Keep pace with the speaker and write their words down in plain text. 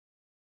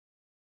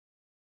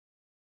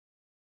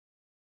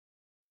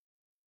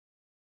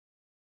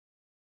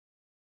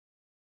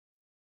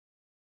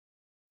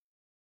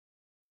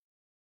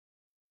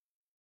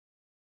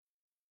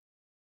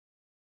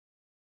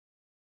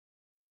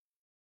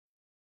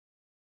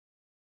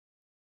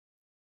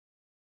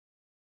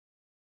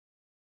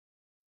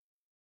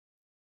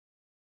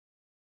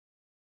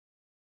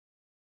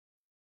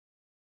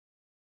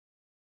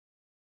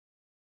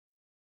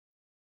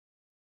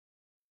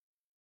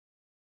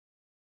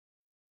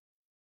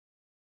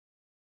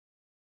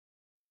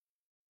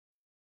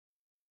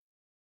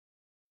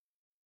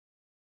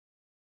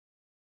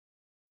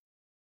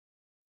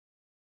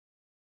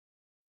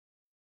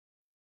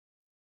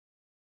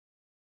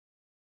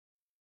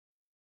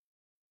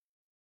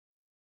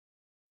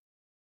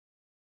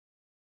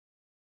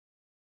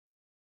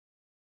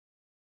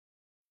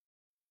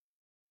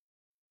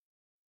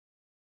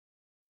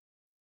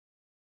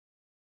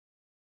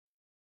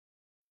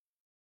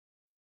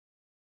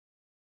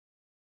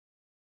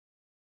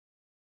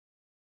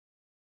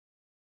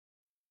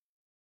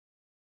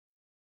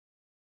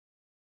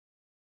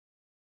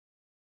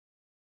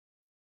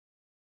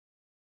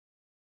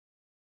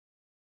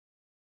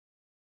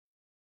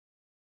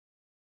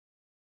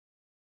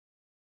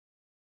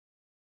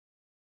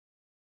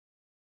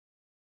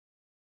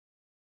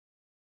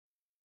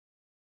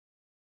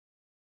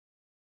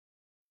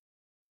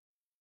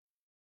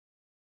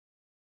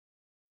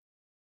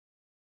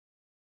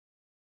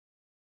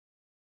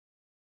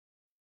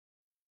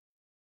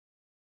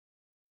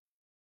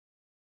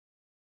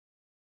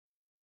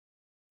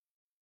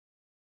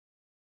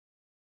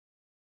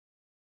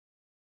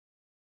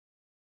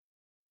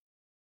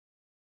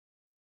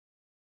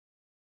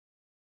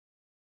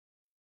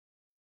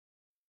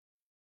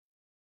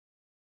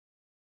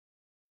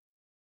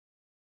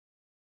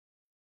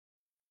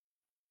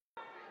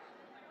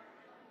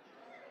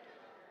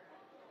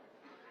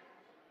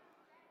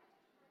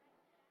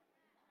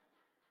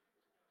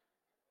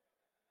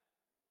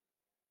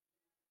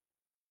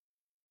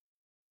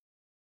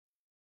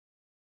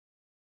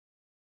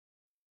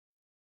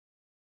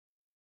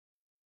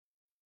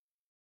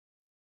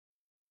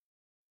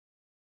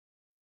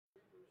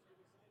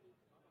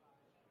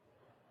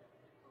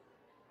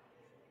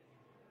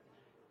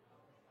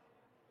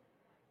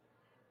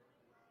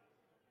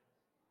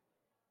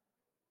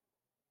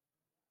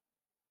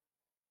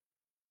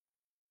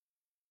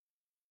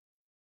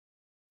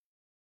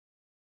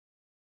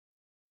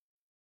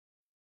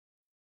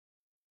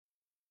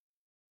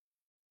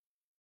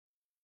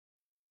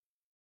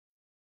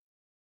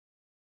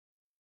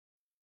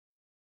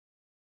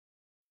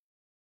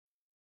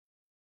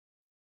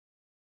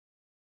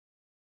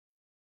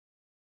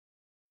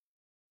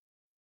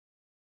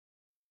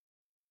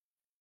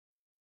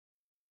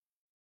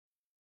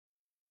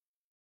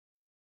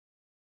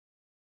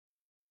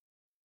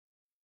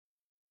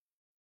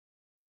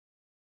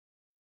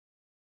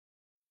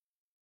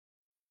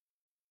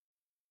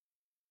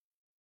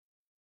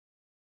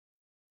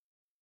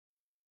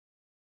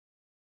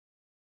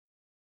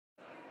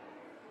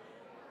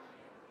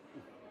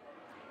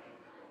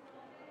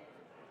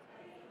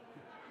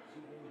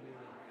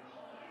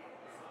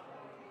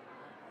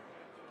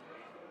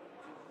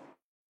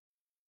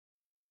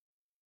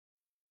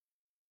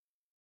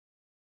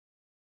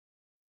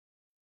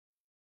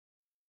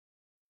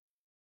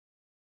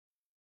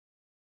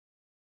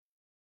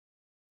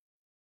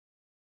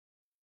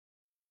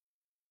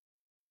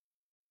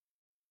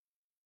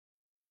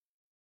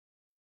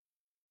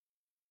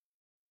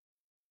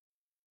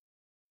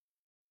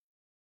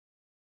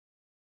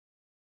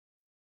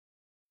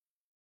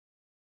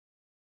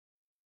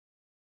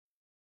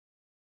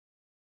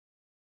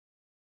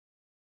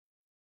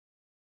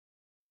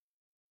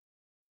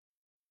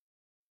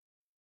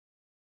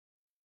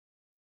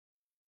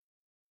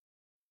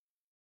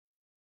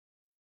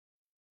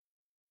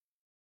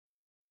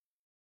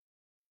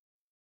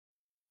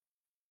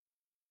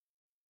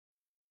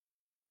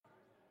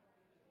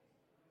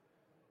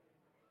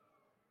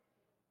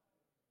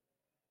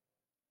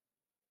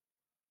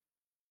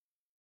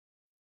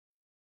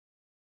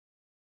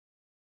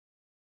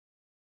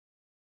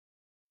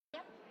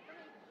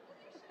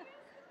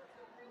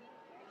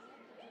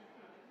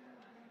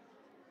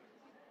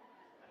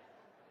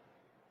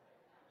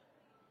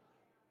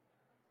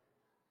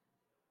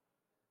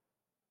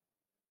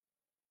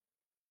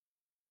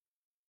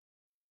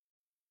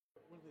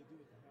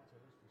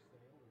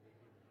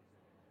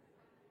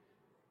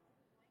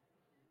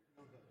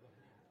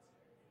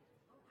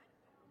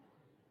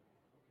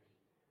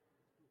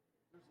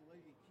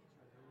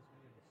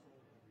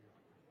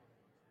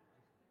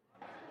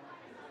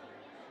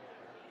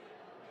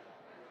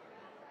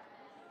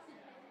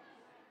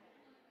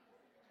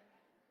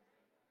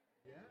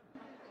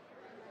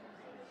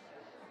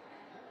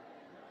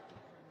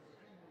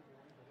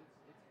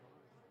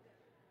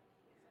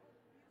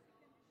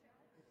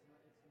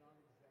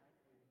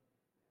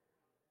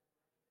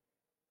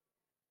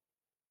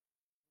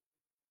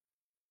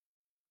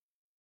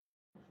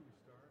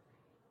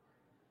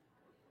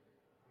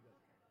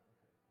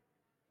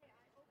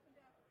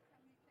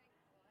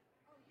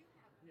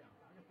Yeah,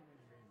 I got the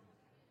name Randy.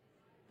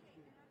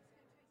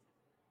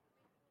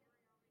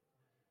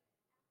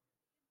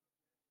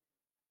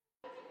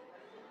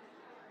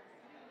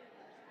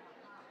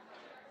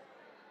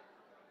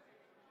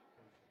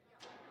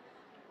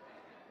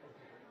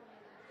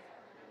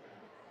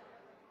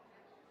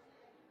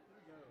 There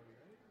we go. You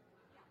ready?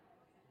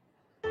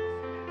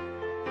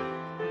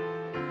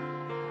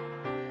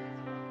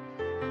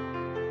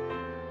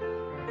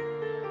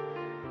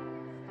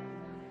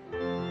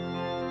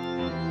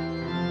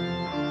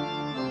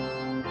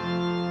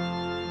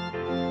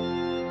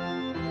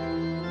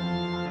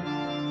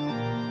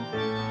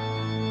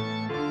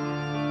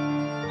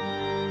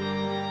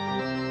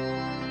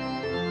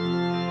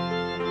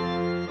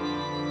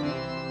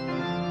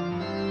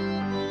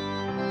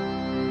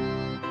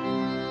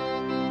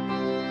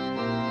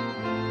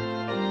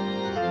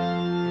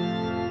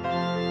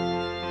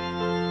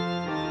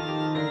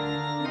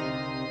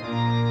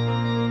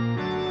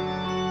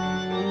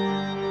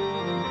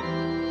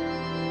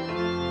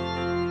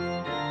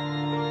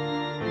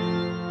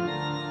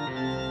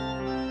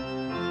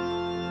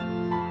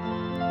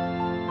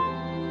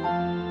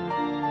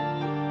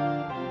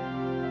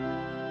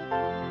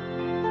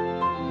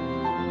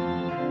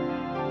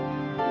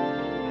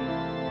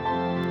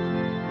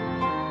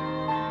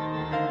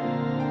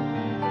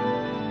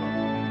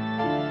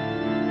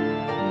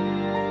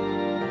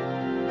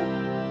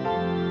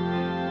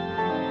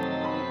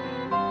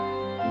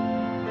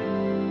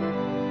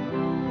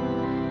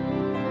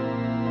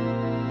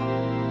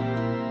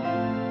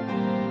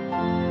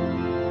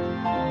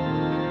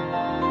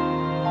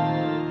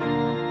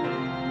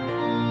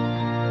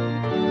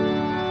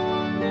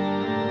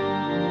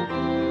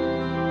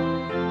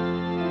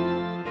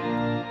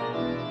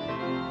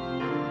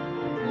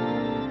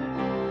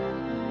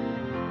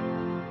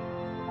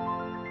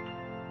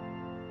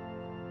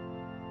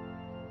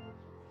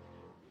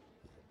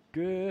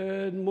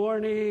 Good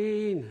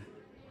morning.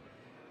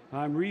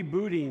 I'm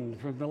rebooting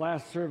from the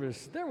last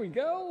service. There we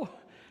go.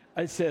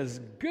 It says,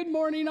 "Good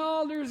morning,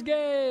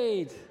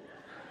 Aldersgate."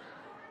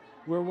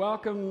 We're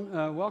welcome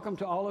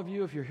to all of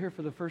you. If you're here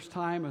for the first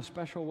time, a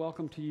special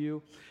welcome to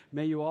you.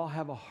 May you all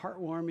have a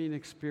heartwarming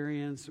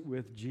experience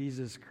with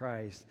Jesus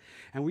Christ.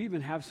 And we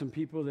even have some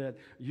people that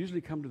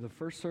usually come to the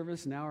first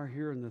service, now are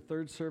here in the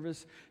third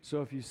service.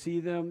 So if you see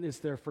them, it's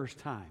their first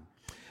time.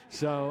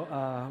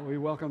 So we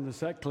welcome the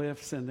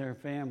Sutcliffes and their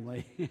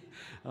family.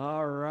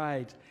 All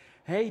right.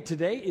 Hey,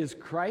 today is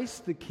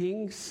Christ the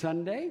King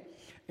Sunday,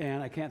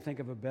 and I can't think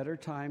of a better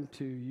time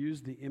to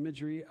use the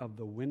imagery of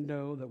the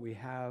window that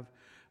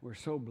we're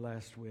so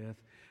blessed with.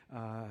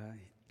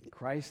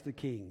 Christ the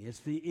King.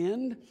 It's the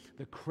end,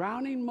 the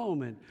crowning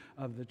moment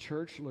of the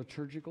church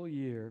liturgical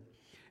year,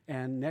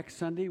 and next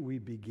Sunday we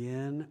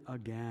begin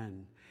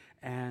again.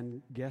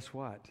 And guess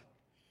what?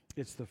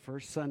 It's the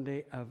first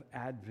Sunday of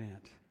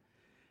Advent.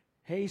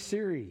 Hey,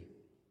 Siri,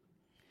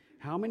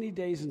 how many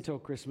days until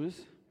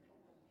Christmas?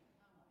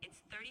 It's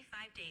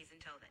 35 days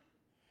until then.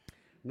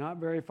 Not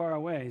very far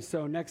away.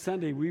 So next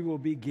Sunday, we will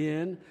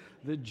begin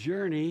the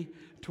journey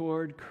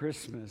toward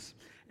Christmas.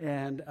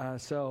 And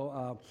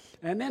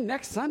and then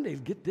next Sunday,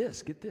 get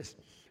this.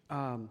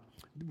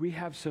 We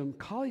have some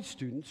college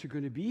students who are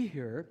going to be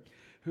here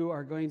who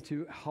are going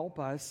to help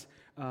us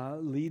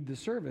lead the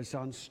service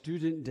on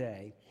Student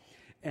Day.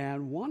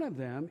 And one of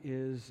them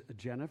is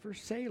Jennifer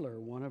Saylor,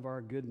 one of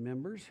our good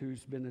members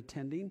who's been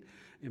attending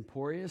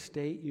Emporia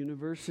State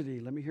University.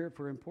 Let me hear it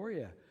for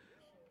Emporia.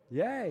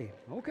 Yay.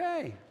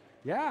 Okay.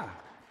 Yeah.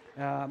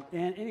 And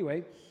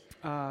anyway,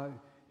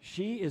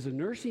 she is a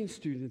nursing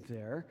student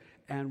there,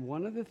 and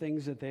one of the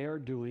things that they are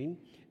doing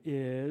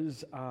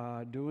is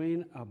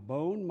doing a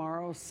bone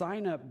marrow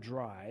sign-up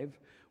drive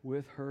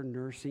with her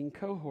nursing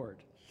cohort.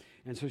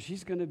 And so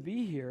she's going to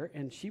be here,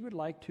 and she would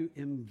like to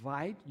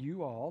invite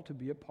you all to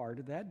be a part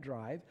of that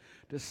drive,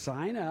 to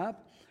sign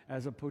up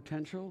as a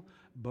potential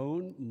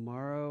bone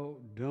marrow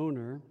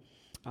donor.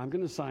 I'm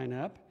going to sign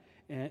up,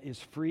 and it's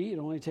free. It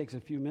only takes a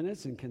few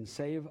minutes and can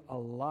save a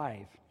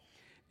life.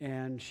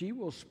 And she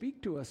will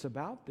speak to us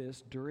about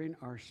this during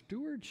our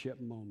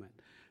stewardship moment.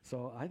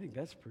 So I think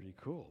that's pretty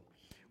cool.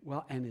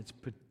 Well, and it's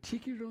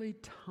particularly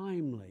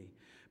timely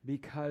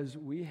because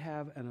we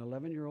have an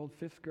 11-year-old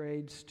fifth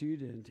grade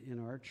student in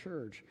our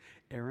church,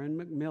 Aaron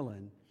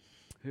McMillan,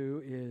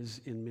 who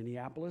is in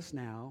Minneapolis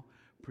now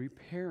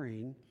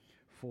preparing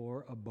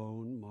for a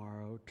bone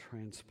marrow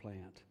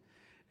transplant.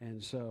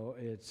 And so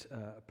it's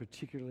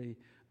particularly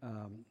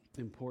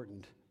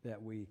important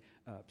that we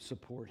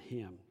support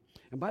him.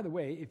 And by the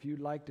way, if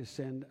you'd like to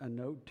send a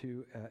note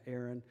to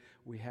Aaron,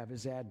 we have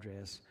his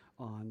address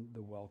on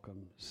the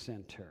Welcome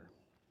Center.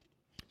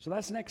 So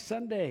that's next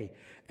Sunday.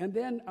 And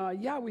then,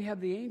 we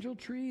have the angel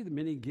tree. The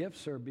many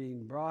gifts are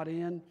being brought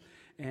in.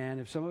 And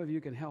if some of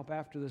you can help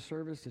after the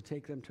service to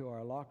take them to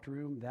our locked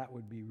room, that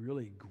would be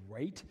really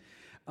great.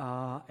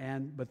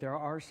 But there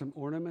are some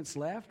ornaments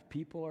left.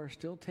 People are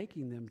still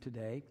taking them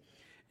today.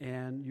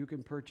 And you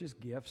can purchase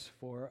gifts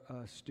for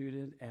a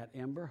student at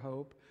Ember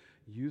Hope,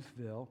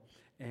 Youthville.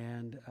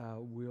 and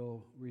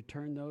we'll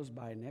return those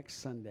by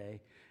next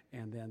Sunday,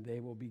 and then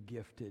they will be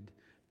gifted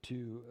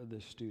to the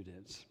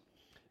students.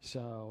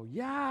 So,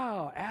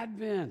 yeah,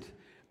 Advent.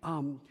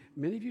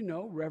 Many of you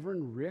know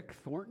Reverend Rick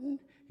Thornton.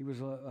 He was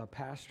a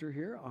pastor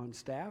here on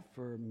staff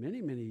for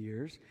many, many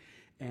years,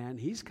 and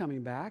he's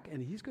coming back,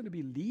 and he's going to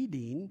be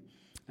leading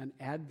an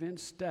Advent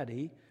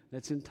study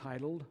that's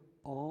entitled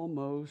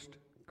Almost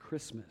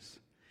Christmas.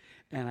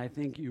 And I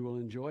think you will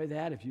enjoy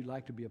that if you'd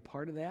like to be a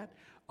part of that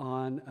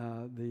on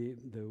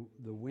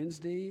the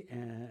Wednesday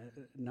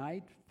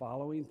night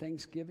following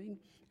Thanksgiving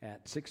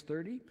at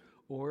 6:30,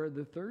 or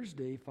the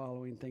Thursday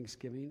following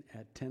Thanksgiving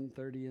at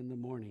 10:30 in the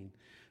morning.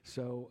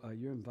 So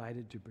you're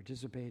invited to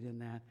participate in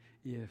that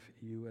if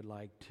you would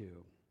like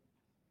to.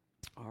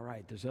 All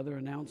right, there's other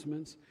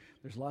announcements.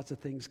 There's lots of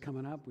things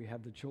coming up. We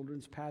have the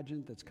children's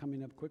pageant that's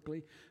coming up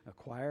quickly, a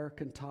choir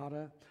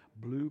cantata,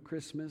 Blue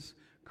Christmas,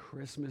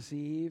 Christmas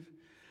Eve.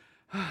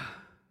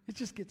 It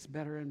just gets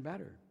better and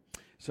better.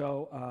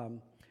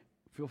 So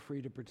feel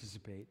free to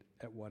participate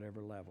at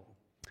whatever level.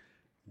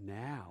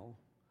 Now,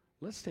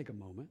 let's take a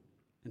moment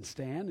and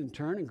stand and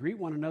turn and greet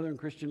one another in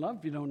Christian love.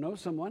 If you don't know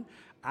someone,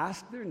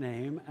 ask their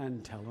name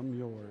and tell them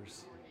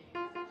yours.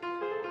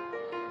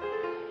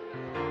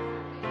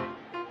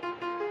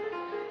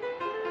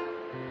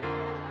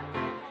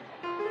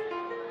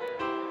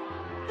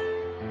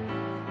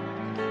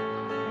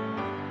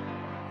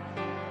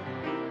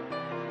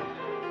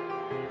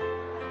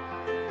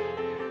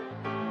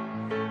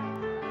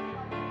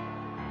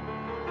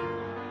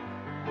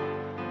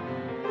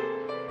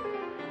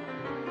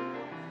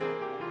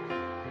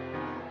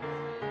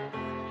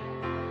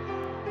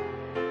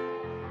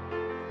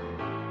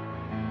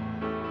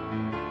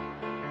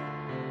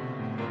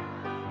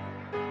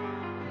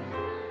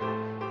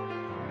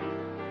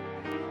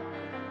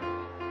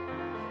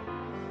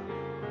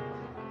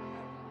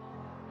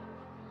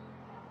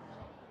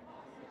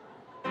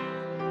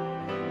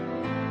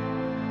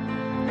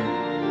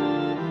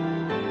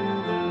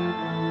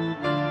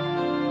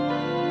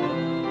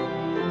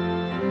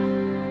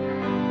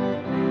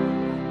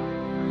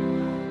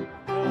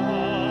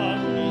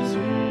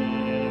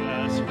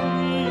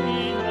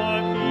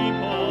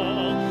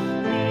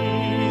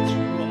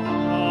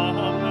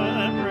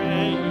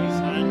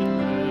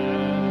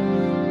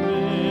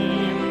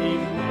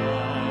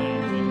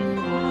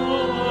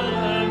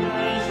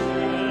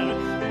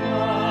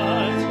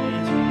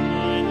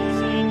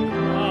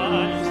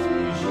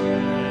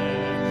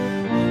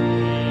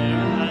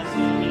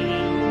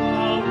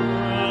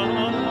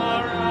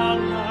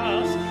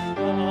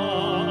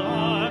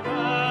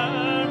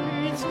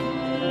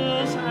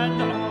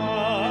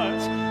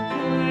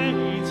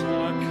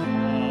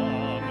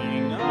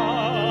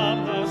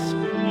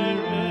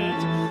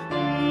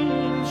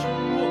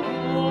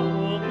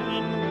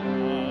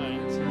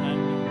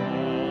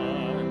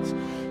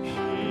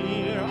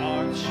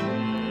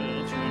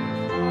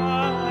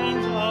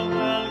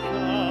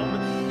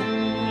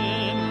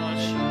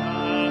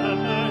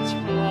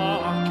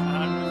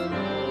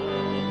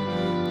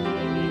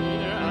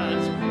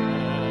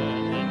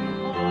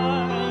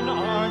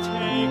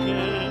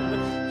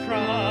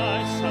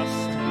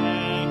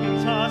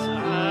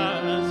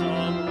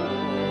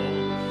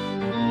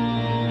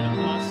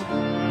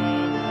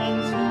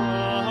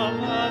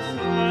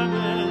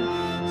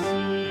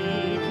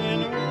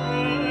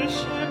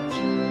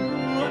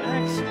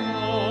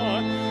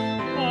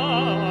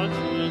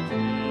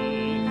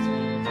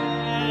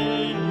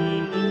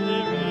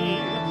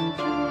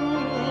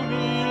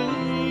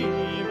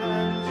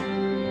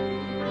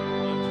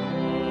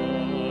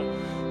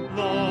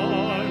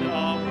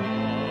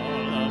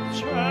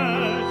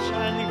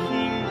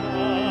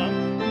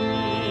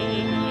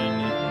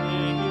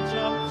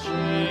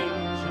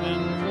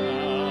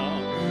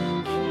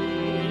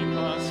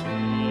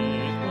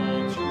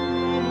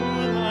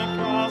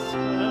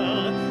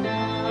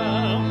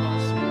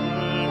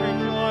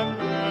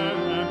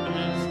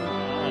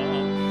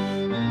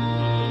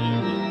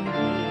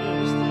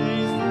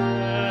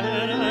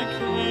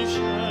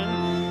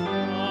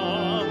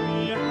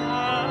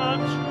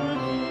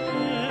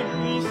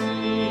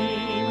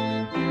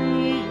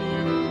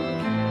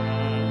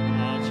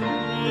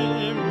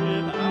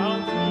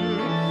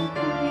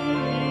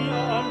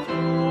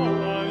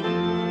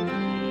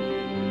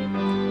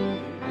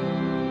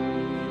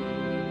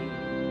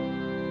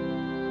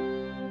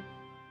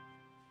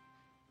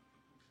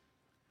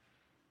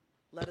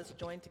 Let us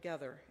join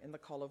together in the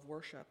call of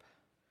worship.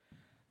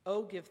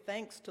 Oh, give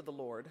thanks to the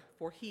Lord,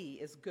 for he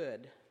is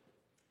good.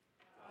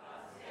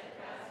 God's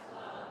steadfast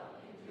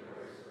love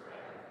endures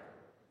forever.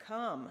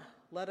 Come,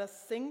 let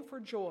us sing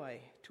for joy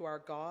to our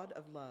God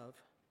of love.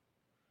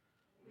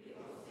 We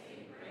will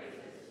sing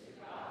praises to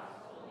God's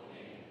holy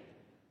name.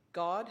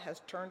 God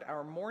has turned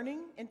our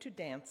mourning into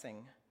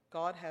dancing.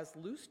 God has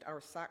loosed our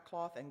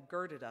sackcloth and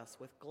girded us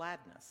with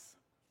gladness.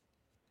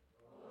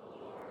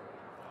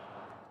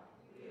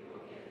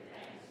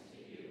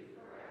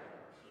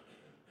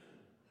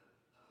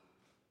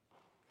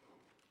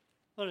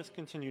 Let us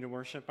continue to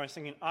worship by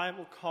singing, I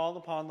Will Call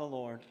Upon the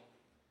Lord.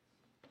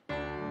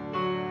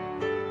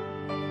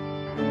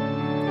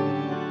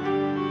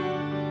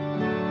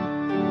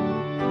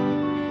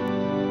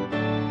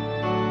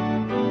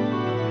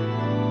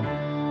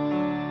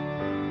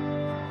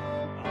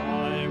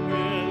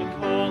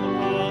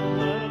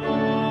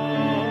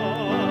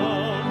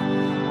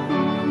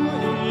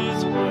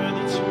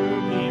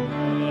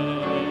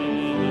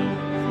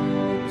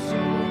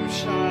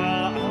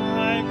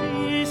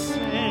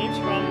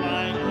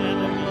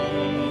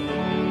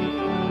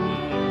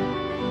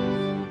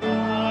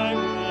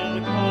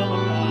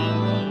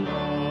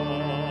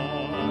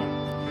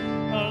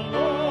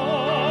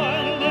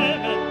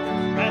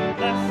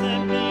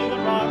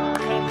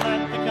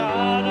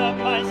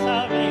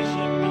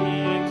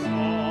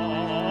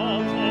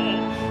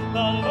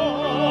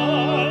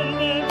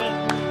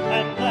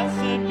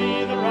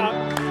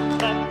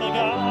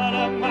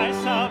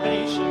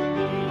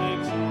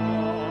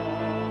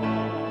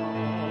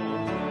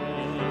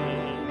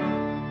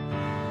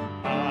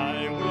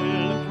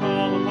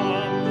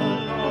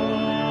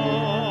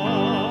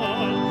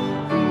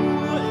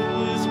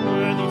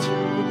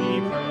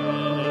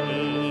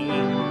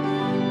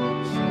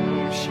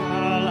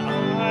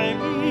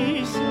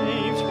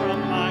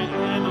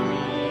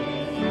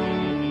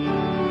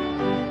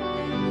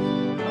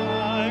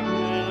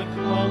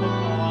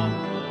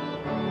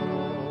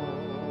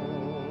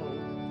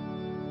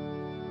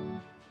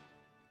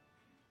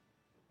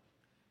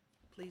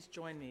 Please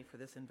join me for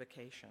this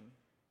invocation.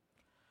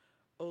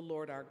 O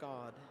Lord our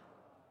God,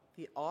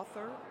 the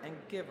author and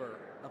giver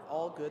of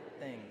all good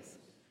things,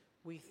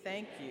 we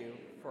thank you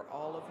for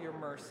all of your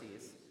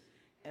mercies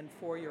and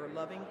for your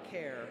loving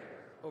care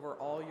over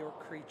all your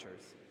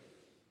creatures.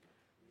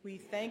 We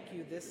thank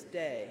you this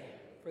day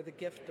for the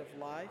gift of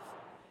life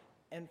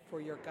and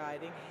for your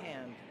guiding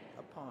hand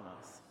upon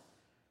us.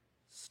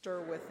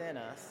 Stir within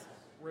us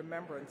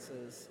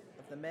remembrances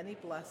of the many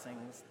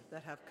blessings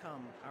that have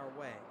come our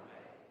way,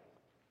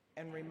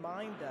 and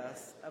remind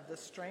us of the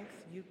strength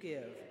you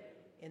give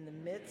in the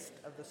midst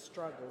of the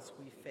struggles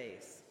we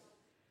face.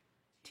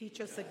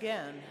 Teach us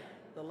again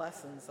the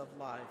lessons of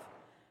life,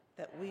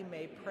 that we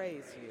may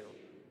praise you,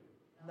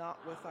 not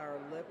with our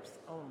lips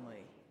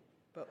only,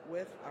 but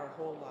with our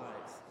whole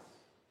lives.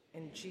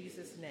 In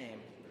Jesus' name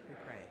we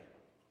pray.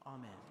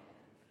 Amen.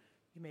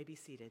 You may be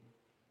seated.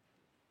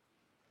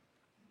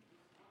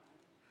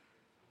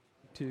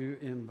 To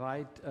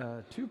invite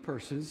two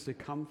persons to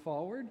come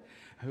forward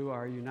who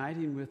are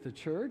uniting with the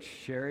church,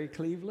 Sherry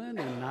Cleveland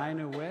and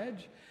Nina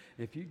Wedge.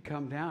 If you'd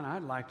come down,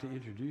 I'd like to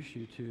introduce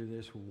you to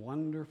this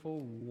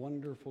wonderful,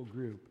 wonderful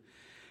group.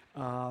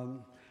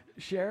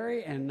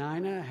 Sherry and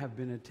Nina have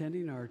been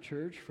attending our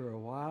church for a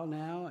while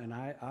now, and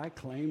I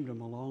claimed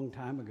them a long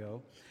time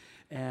ago.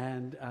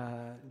 And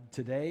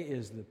today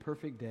is the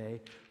perfect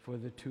day for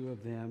the two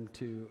of them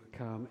to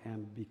come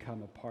and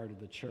become a part of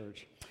the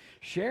church.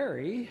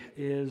 Sherry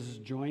is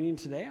joining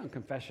today on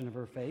Confession of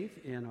her Faith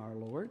in our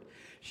Lord.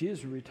 She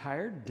is a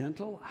retired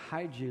dental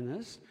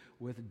hygienist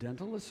with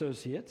Dental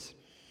Associates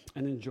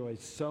and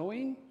enjoys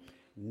sewing,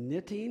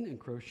 knitting, and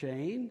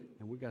crocheting.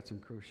 And we've got some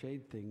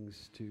crocheted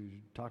things to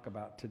talk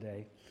about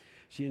today.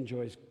 She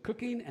enjoys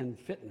cooking and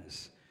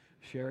fitness.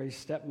 Sherry's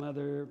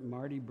stepmother,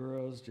 Marty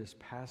Burrows, just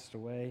passed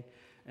away.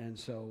 And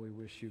so we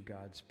wish you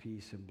God's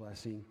peace and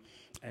blessing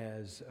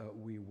as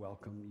we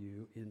welcome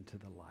you into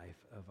the life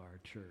of our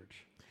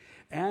church.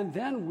 And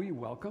then we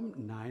welcome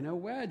Nina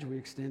Wedge. We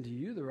extend to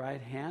you the right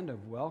hand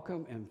of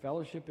welcome and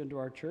fellowship into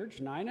our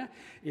church. Nina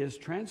is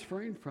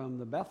transferring from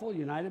the Bethel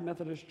United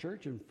Methodist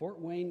Church in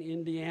Fort Wayne,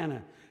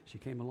 Indiana. She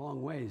came a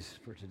long ways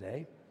for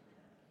today.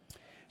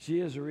 She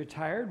is a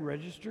retired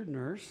registered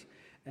nurse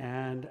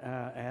and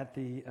at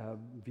the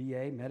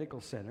VA Medical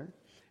Center,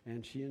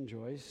 and she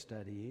enjoys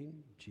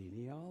studying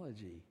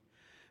genealogy.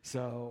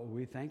 So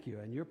we thank you.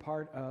 And you're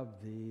part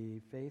of the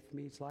Faith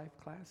Meets Life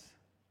class?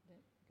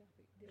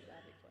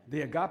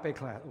 The Agape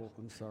class. Oh,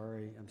 I'm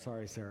sorry,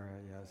 Sarah.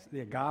 Yes,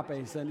 the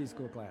Agape Sunday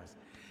School class.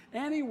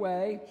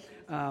 Anyway,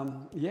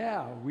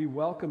 we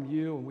welcome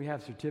you, and we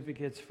have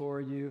certificates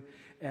for you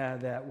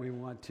that we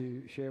want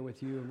to share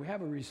with you. And we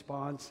have a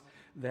response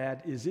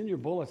that is in your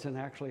bulletin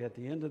actually at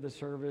the end of the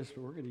service,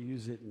 but we're going to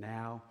use it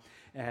now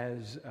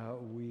as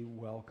we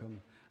welcome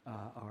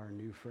our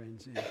new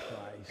friends in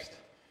Christ.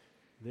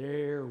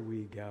 There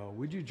we go.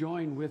 Would you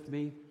join with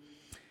me?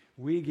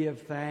 We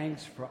give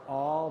thanks for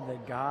all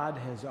that God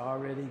has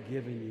already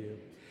given you,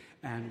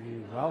 and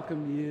we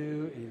welcome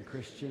you in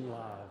Christian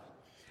love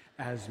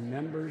as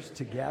members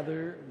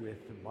together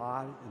with the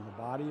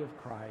body of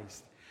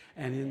Christ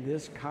and in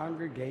this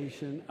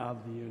congregation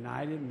of the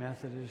United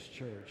Methodist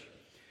Church.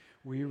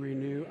 We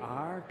renew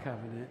our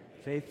covenant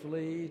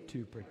faithfully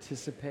to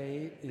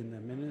participate in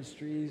the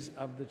ministries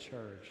of the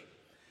church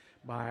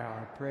by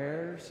our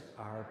prayers,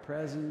 our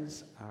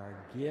presence, our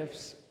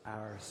gifts,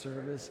 our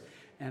service,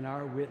 and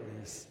our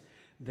witness,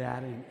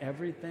 that in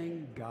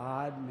everything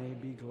God may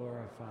be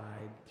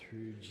glorified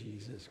through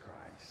Jesus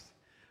Christ.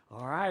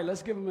 All right,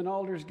 let's give them an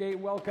Aldersgate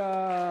welcome.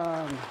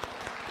 All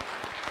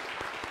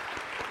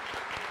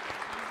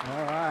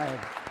right.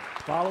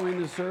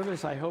 Following the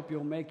service, I hope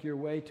you'll make your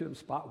way to a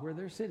spot where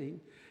they're sitting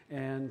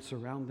and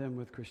surround them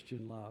with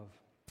Christian love.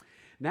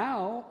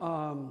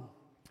 Now,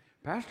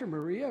 Pastor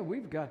Maria,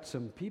 we've got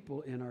some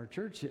people in our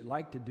church that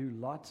like to do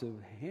lots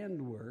of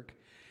handwork.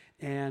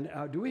 And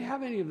do we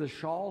have any of the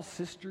Shawl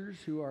sisters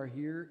who are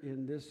here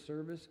in this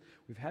service?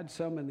 We've had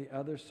some in the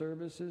other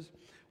services.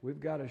 We've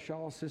got a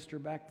Shawl sister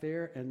back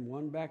there and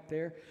one back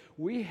there.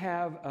 We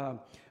have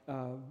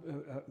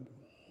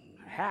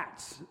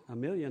hats,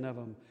 1 million of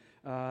them,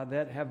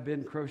 that have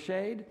been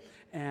crocheted,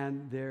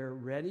 and they're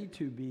ready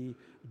to be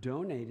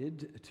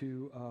donated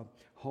to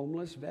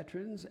homeless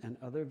veterans and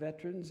other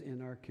veterans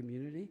in our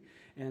community.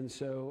 And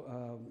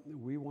so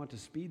we want to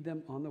speed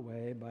them on the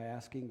way by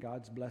asking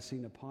God's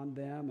blessing upon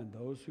them and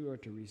those who are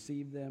to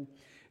receive them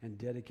and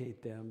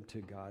dedicate them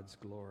to God's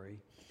glory.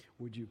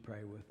 Would you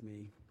pray with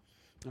me?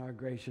 Our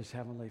gracious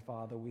Heavenly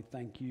Father, we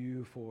thank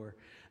you for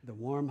the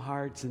warm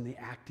hearts and the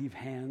active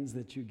hands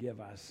that you give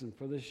us, and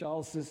for the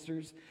Shawl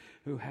sisters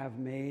who have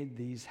made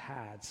these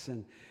hats,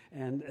 and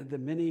the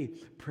many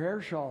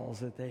prayer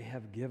shawls that they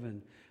have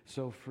given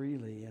so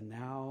freely, and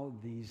now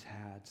these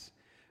hats.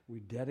 We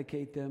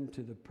dedicate them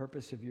to the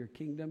purpose of your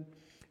kingdom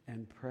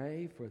and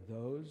pray for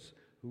those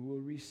who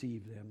will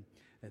receive them,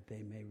 that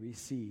they may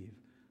receive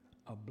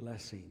a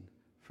blessing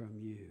from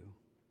you.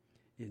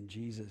 In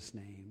Jesus'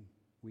 name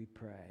we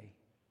pray.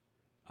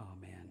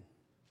 Amen.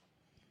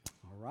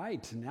 All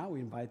right, now we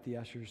invite the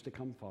ushers to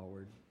come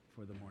forward.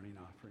 for the morning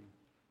offering.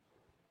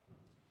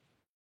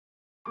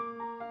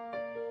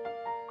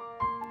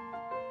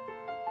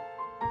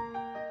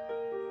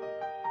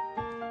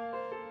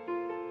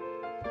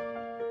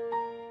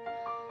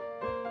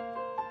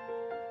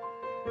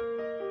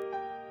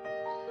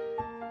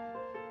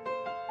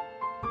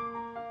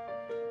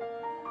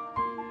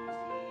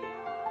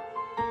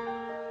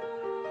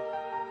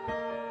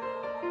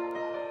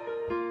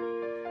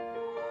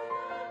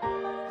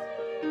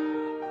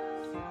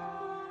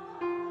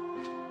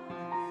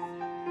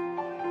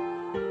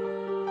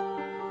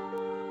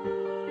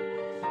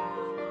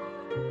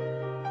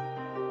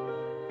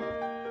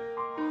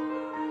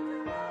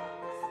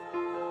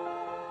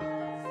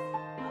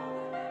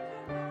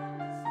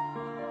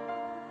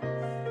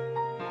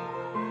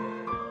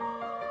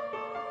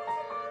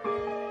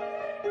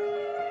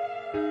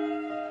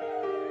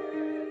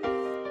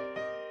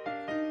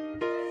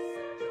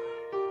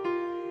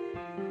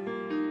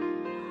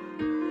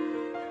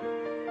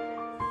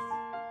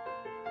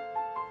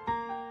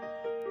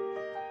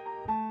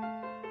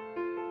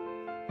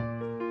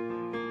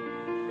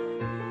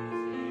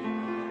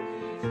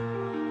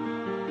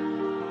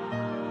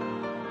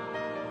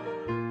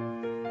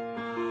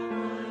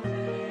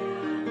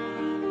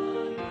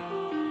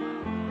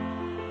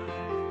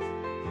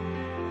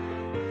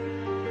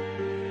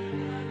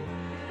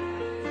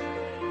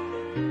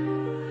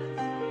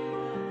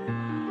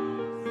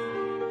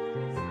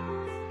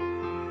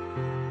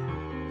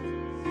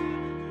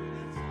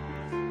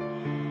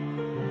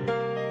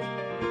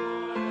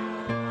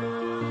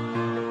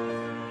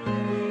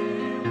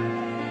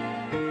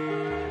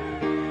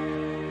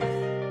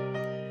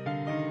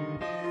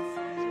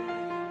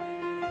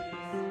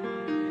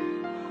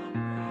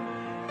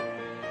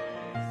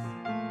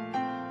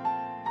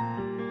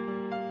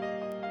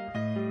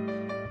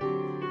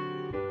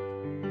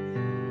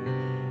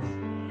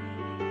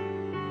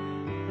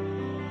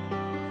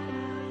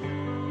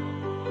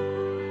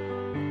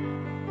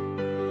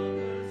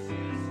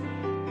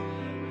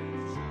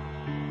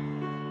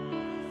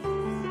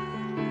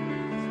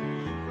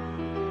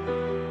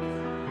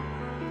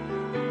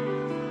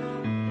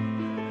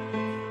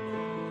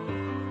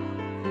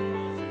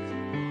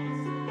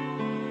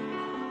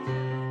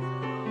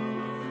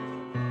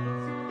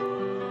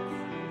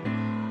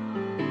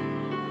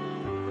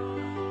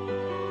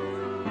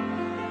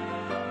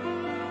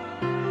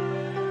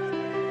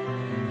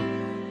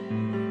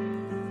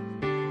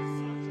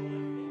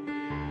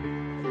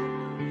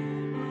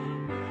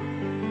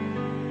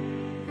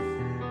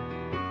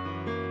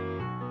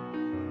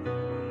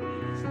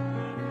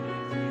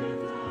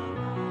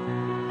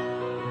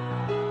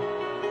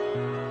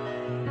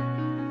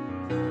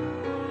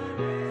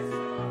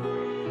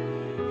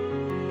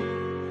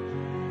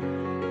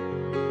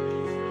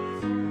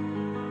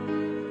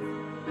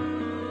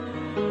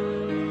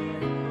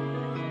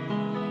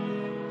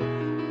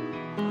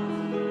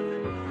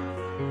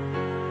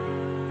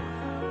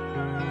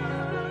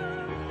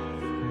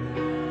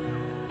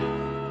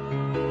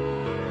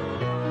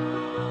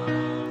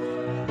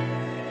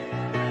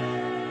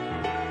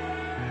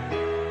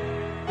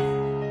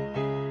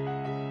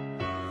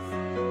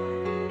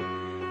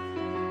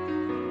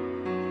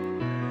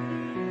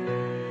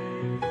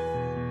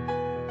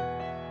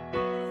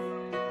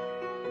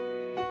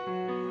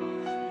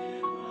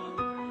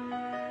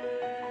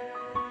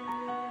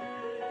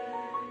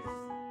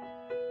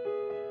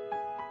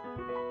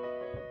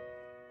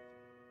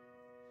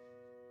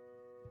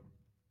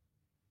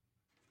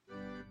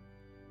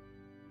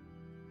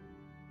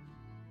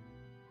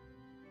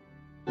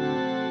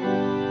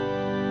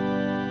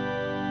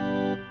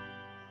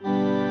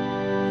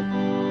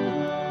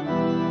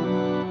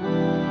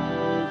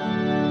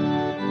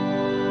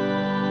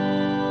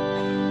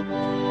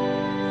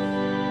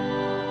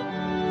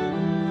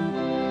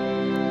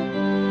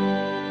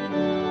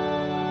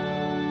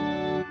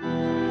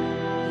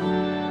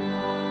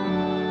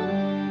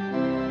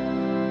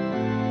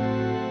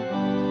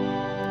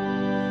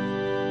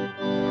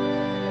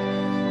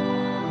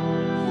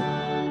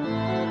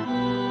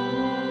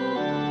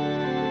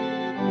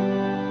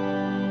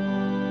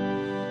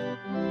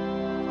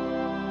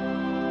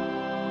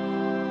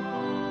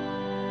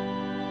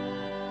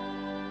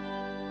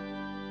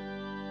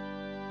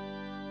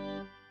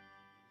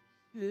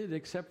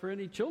 Except for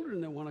any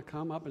children that want to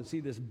come up and see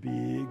this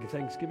big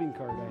Thanksgiving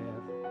card I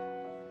have.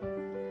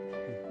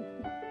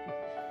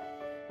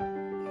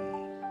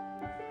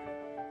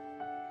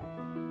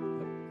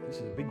 This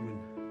is a big one.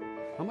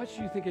 How much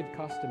do you think it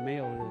costs to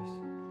mail this?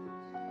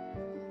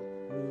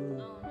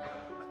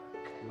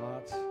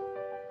 Lots.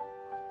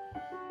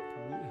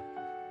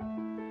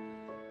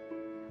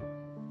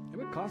 It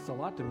would cost a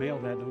lot to mail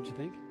that, don't you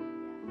think?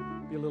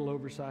 Be a little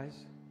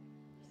oversized.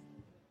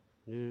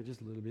 Yeah,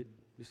 just a little bit.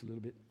 Just a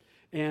little bit.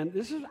 And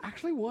this is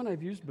actually one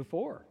I've used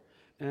before.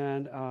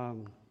 And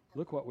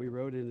look what we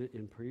wrote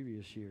in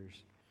previous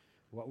years.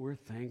 What we're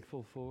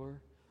thankful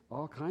for.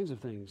 All kinds of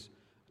things.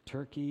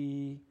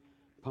 Turkey,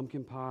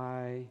 pumpkin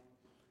pie,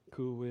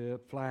 Cool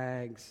Whip,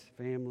 flags,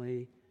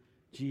 family,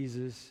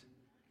 Jesus,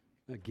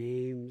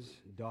 games,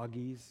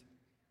 doggies.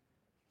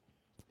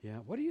 Yeah.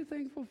 What are you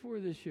thankful for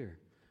this year?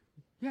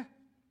 Yeah.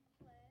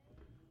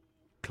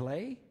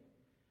 Clay?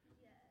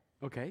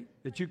 Okay.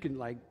 That you can,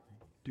 like,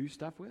 do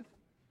stuff with?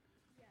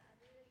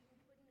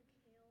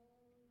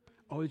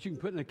 Oh, that you can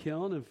put in a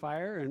kiln and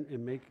fire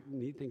and make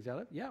neat things out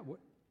of? Yeah. What?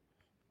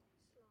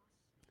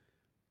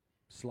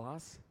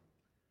 Sloss?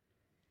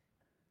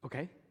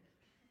 Okay.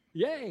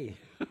 Yay!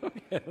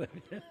 Okay.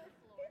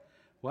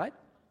 What?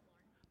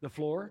 The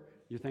floor?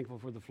 You're thankful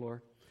for the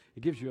floor?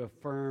 It gives you a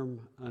firm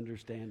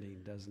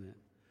understanding, doesn't it?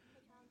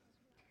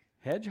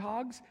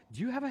 Hedgehogs?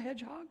 Do you have a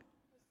hedgehog?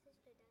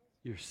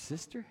 Your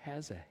sister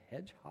has a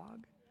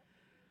hedgehog?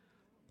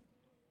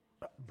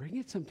 Bring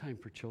it sometime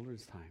for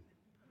children's time.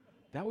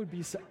 That would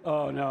be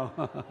oh, no.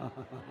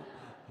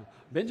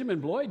 Benjamin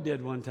Bloyd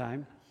did one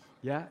time.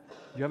 Yeah?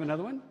 Do you have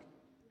another one?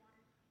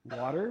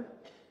 Water?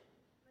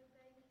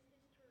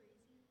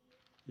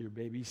 Your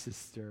baby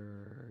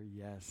sister.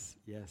 Yes,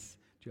 yes.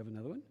 Do you have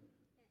another one?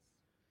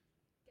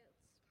 Yes.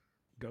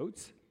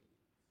 Goats. Goats?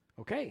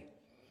 Okay.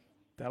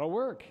 That'll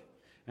work.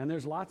 And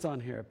there's lots on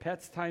here.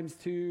 Pets times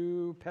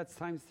 2, pets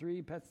times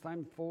 3, pets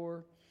times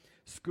 4,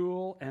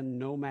 school, and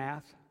no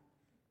math.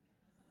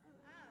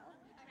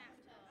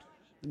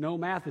 No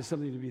math is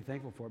something to be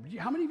thankful for. But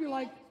how many of you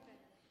like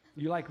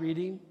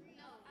reading?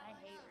 No, I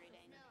hate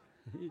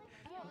reading.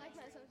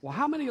 Well,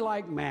 how many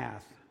like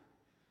math?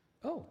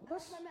 Oh,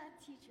 that's my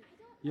math teacher.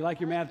 you like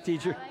your math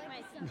teacher, I like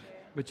my sister.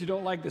 but you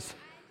don't like this.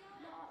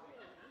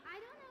 I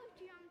don't know if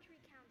geometry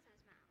counts as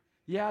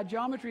math. Yeah,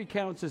 geometry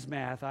counts as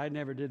math. I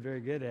never did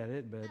very good at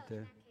it, but In that case,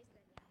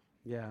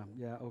 then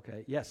yeah,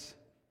 okay. Yes.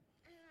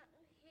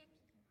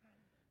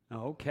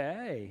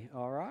 Okay.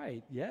 All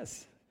right.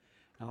 Yes.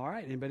 All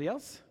right. Anybody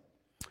else?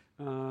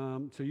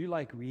 So you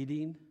like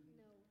reading?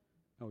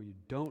 No. Oh, you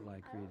don't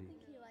like I don't reading.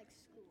 think he likes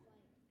school.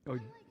 Oh, I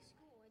like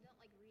school. I don't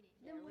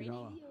like reading.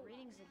 No.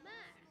 Reading's a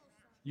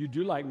math. You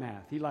do like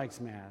math. He likes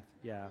math.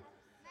 Yeah.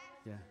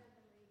 Yeah.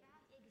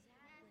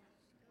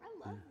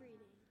 I love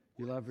reading.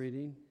 You love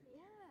reading?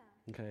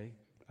 Yeah. Okay.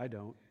 I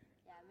don't.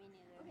 Yeah, me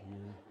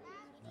neither.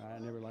 Yeah. I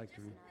never liked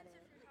to read.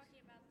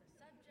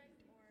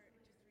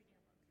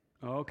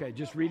 Oh, okay,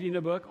 just reading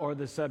a book or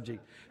the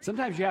subject.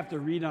 Sometimes you have to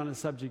read on a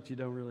subject you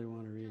don't really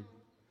want to read.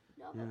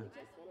 No, but Yeah. we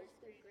just finished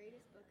the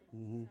greatest book of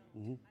Mm-hmm,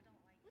 mm-hmm.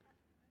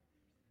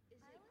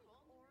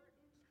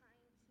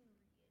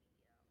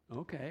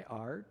 Okay,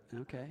 art.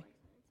 Okay.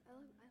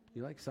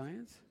 You like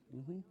science?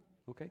 Mm-hmm.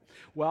 Okay.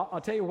 Well,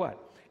 I'll tell you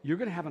what. You're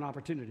going to have an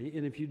opportunity,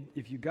 and if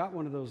you got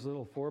one of those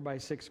little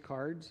 4x6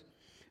 cards,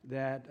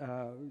 that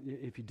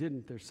if you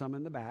didn't, there's some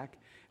in the back,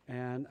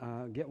 and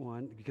get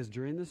one, because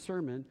during the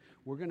sermon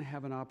we're going to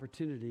have an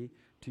opportunity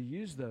to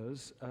use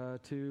those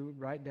to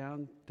write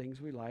down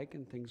things we like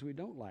and things we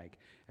don't like.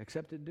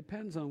 Except it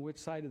depends on which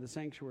side of the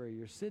sanctuary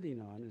you're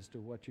sitting on as to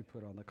what you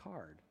put on the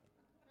card.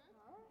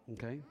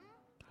 Okay?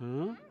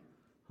 Huh?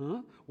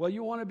 Huh? Well,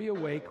 you want to be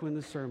awake when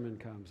the sermon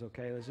comes,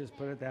 okay? Let's just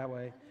put it that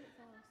way.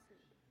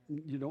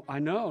 You know, I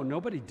know,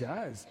 nobody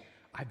does.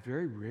 I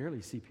very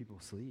rarely see people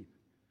sleep.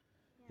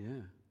 Yeah.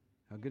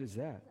 How good is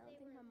that? I don't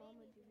think my mom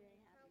would be very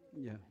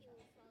happy. Yeah.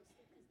 People fall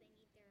asleep because they need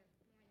their morning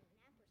nap or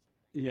something.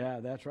 Yeah,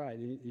 that's right.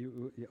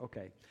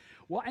 Okay.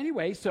 Well,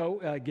 anyway, so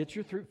get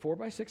your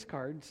 4x6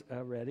 cards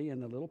ready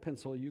and the little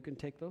pencil. You can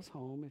take those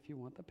home if you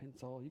want the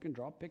pencil. You can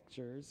draw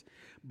pictures,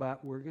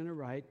 but we're going to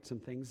write some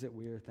things that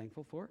we are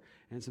thankful for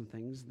and some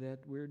things that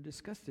we're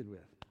disgusted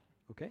with.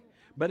 Okay?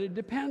 But it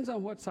depends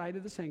on what side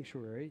of the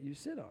sanctuary you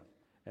sit on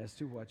as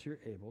to what you're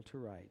able to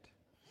write.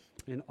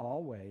 In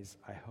all ways,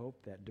 I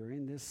hope that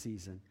during this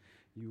season,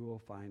 you will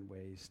find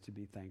ways to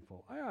be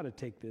thankful. I ought to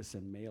take this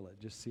and mail it,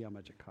 just see how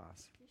much it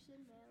costs. You should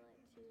mail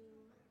it to.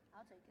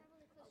 I'll take it.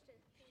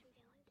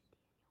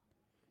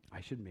 I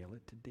should mail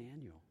it to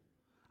Daniel.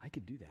 I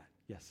could do that.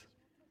 Yes. Do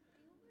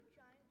you have a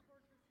giant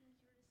card for things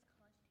you're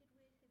disgusted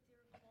with? If there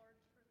are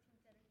cards for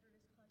things that you're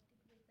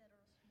disgusted with that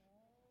are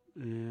small?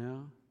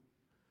 Yeah.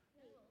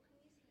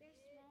 There's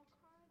small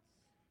cards.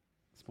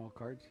 Small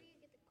cards. Where do you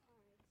get the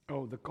cards?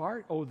 Oh, the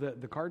card. Oh,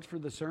 the cards for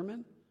the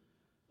sermon.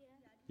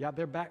 Yeah,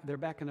 they're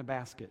back in a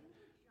basket.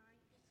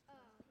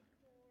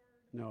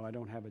 No, I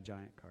don't have a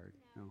giant card.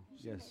 No. You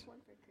should Yes. make one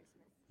for Christmas.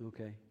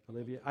 Okay,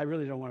 Olivia. I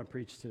really don't want to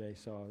preach today,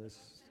 so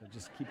I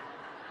just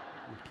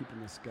I'm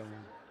keeping this going.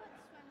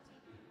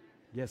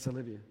 Yes,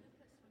 Olivia.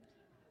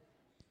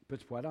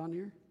 Puts what on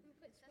here?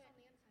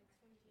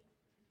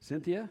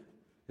 Cynthia?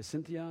 Is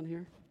Cynthia on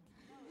here?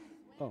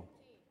 Oh.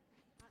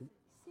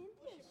 Cynthia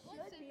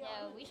should be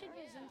Yeah, we should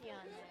put Cynthia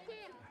on there.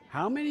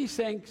 How many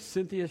think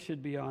Cynthia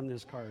should be on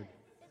this card?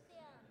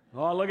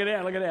 Oh, look at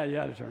that, look at that.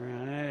 Yeah, turn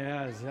around.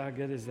 Yeah, how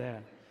good is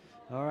that?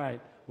 All right.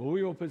 Well,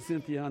 we will put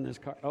Cynthia on this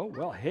card. Oh,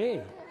 well,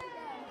 hey.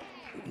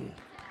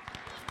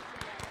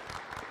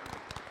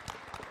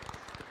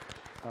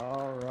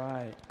 All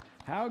right.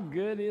 How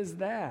good is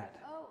that?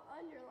 Oh,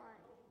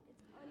 underline.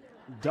 It's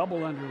underlined.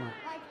 Double underline.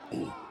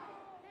 Like,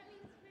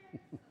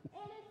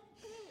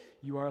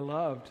 You are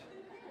loved.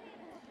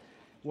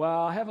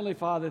 Well, Heavenly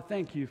Father,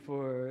 thank you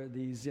for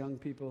these young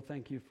people.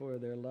 Thank you for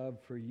their love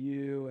for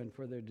you and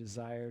for their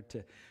desire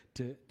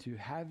to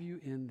have you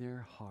in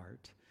their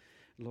heart.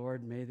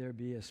 Lord, may there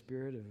be a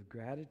spirit of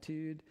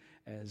gratitude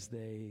as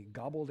they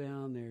gobble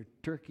down their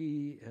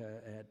turkey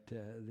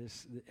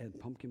and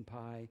pumpkin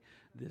pie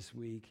this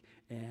week,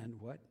 and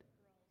what?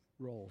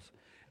 Rolls.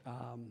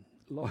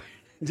 Lord,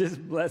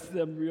 just bless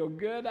them real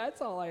good.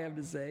 That's all I have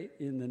to say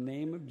in the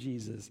name of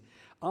Jesus.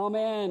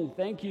 Amen.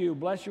 Thank you.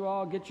 Bless you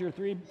all. Get your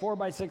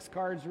 4x6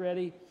 cards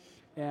ready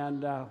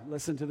and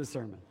listen to the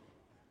sermon.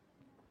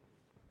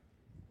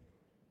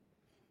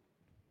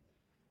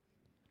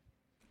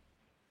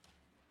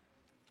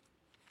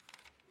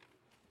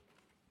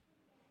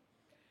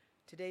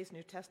 Today's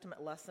New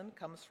Testament lesson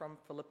comes from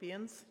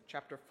Philippians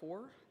chapter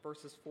 4,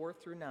 verses 4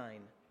 through 9.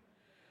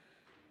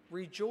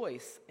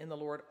 Rejoice in the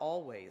Lord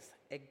always.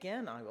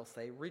 Again, I will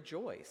say,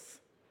 rejoice.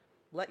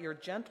 Let your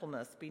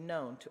gentleness be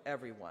known to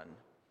everyone.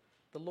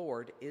 The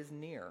Lord is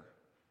near.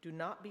 Do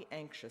not be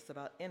anxious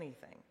about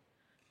anything,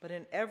 but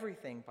in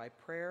everything by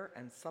prayer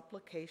and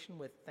supplication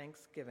with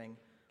thanksgiving,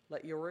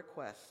 let your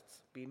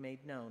requests be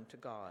made known to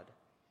God.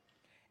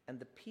 And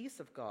the peace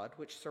of God,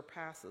 which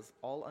surpasses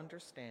all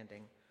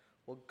understanding,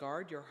 will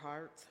guard your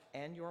hearts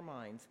and your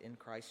minds in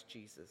Christ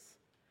Jesus.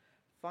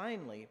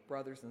 Finally,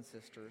 brothers and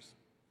sisters,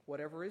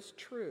 whatever is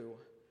true,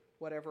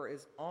 whatever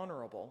is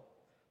honorable,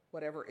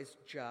 whatever is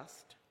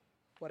just,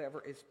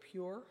 whatever is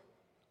pure,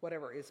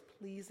 whatever is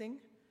pleasing,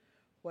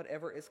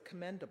 whatever is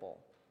commendable,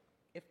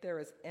 if there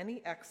is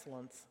any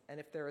excellence and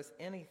if there is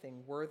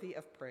anything worthy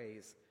of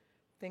praise,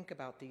 think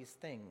about these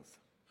things.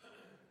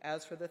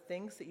 As for the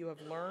things that you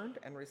have learned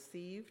and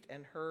received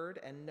and heard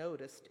and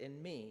noticed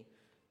in me,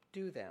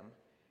 do them,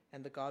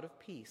 and the God of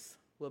peace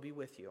will be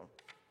with you.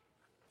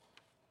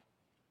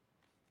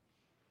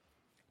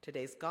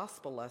 Today's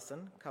gospel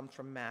lesson comes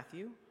from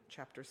Matthew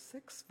chapter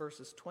 6,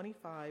 verses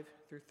 25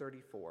 through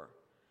 34.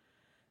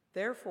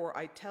 Therefore,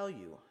 I tell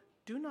you,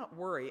 do not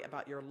worry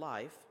about your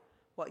life,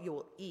 what you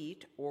will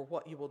eat or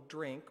what you will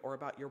drink, or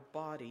about your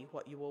body,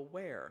 what you will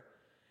wear.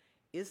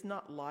 Is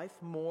not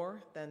life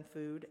more than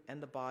food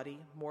and the body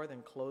more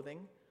than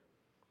clothing?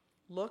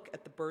 Look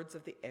at the birds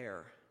of the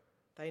air.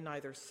 They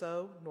neither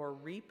sow nor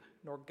reap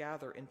nor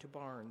gather into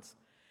barns,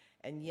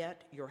 and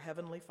yet your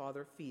heavenly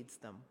Father feeds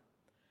them.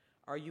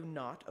 Are you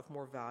not of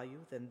more value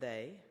than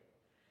they?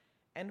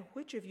 And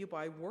which of you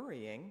by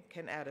worrying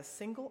can add a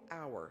single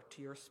hour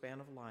to your span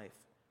of life?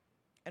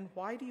 And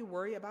why do you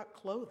worry about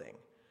clothing?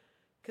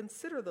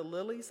 Consider the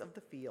lilies of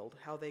the field,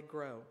 how they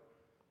grow.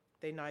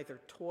 They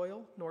neither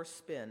toil nor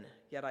spin,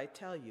 yet I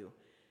tell you,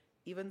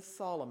 even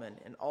Solomon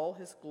in all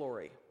his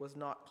glory was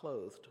not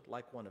clothed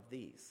like one of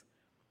these.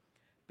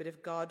 But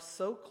if God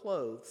so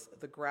clothes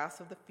the grass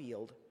of the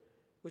field,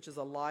 which is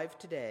alive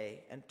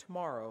today and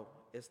tomorrow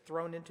is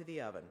thrown into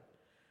the oven,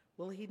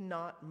 will he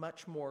not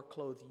much more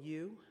clothe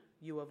you,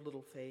 you of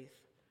little faith?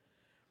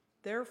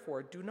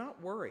 Therefore, do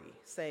not worry,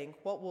 saying,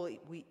 what will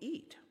we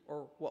eat,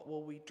 or what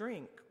will we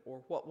drink,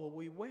 or what will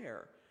we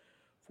wear?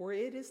 For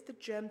it is the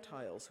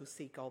Gentiles who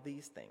seek all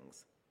these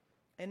things.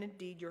 And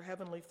indeed, your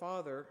heavenly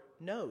Father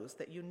knows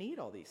that you need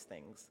all these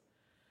things.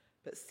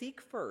 But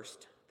seek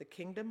first the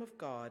kingdom of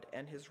God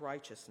and his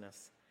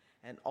righteousness,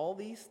 and all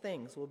these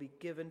things will be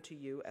given to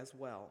you as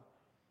well.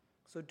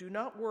 So do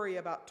not worry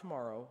about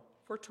tomorrow,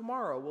 for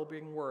tomorrow will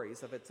bring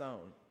worries of its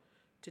own.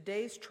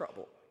 Today's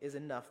trouble is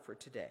enough for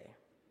today.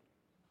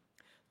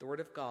 The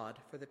word of God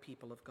for the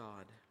people of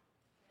God.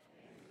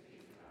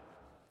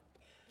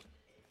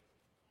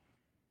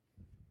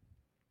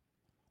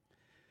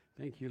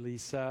 Thank you,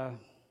 Lisa.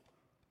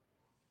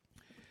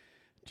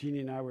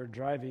 Jeannie and I were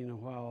driving a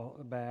while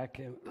back,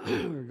 and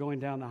we were going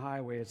down the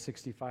highway at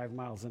 65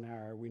 miles an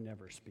hour. We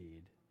never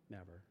speed,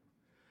 never.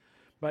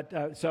 But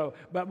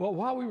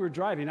while we were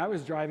driving, I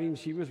was driving,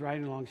 she was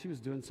riding along, she was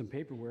doing some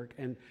paperwork,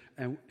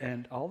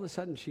 and all of a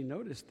sudden she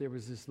noticed there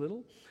was this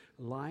little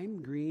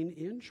lime green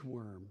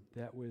inchworm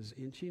that was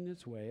inching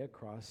its way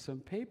across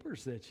some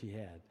papers that she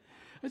had.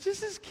 It's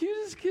just as cute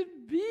as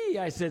could be.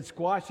 I said,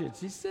 squash it.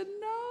 She said,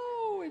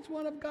 no, it's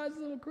one of God's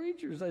little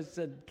creatures. I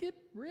said, get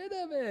rid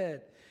of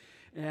it.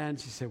 And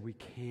she said, we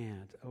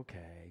can't.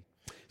 Okay.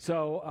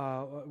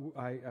 So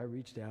I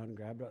reached down and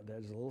grabbed it.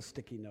 There's a little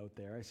sticky note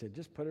there. I said,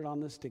 just put it on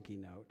the sticky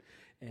note.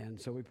 And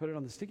so we put it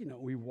on the sticky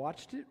note. We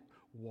watched it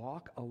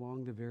walk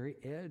along the very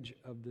edge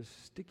of the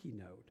sticky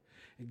note.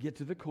 And get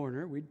to the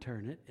corner, we'd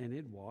turn it, and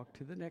it'd walk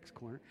to the next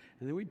corner.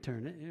 And then we'd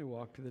turn it, and it'd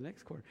walk to the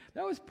next corner.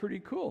 That was pretty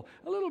cool.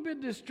 A little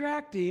bit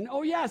distracting.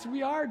 Oh, yes,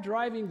 we are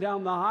driving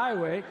down the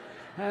highway.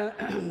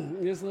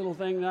 This little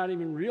thing, not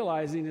even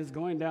realizing, is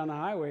going down the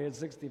highway at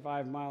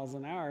 65 miles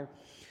an hour.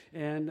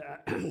 And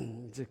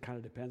it kind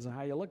of depends on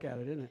how you look at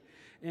it, isn't it?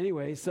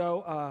 Anyway,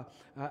 so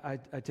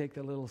I take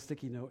the little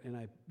sticky note and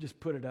I just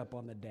put it up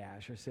on the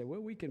dash. I say, well,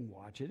 we can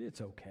watch it.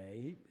 It's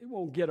okay. It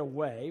won't get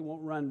away. It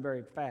won't run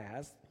very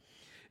fast.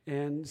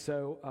 And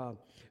so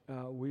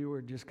we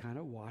were just kind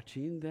of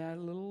watching that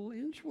little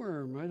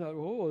inchworm. I thought,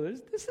 oh,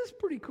 this is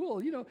pretty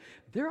cool. You know,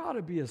 there ought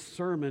to be a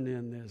sermon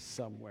in this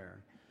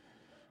somewhere.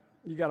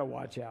 You got to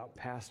watch out.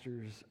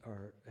 Pastors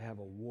have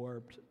a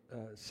warped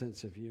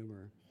sense of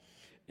humor.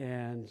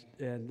 And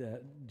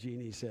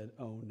Jeannie said,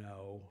 oh,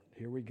 no,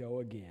 here we go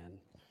again.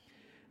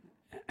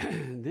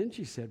 And then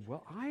she said,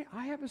 well,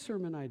 I have a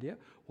sermon idea.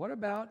 What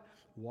about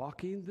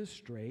walking the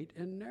straight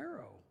and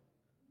narrow?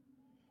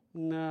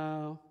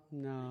 No.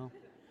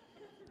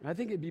 I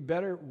think it'd be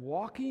better,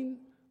 walking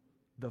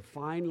the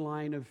fine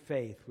line of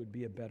faith would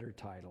be a better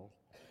title.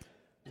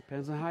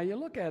 Depends on how you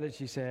look at it,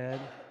 she said.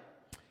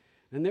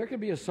 And there could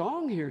be a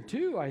song here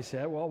too, I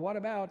said. Well, what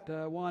about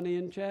 1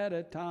 inch at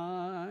a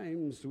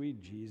time,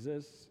 sweet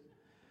Jesus,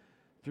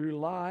 through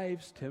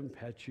life's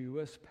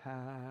tempestuous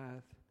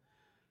path?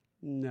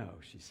 No,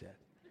 she said,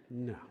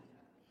 no.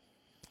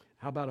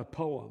 How about a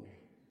poem?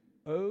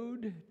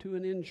 Ode to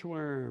an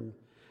inchworm.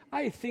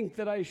 I think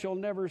that I shall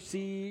never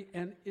see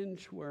an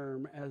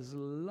inchworm as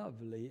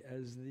lovely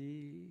as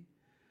thee.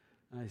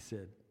 I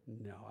said,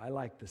 no, I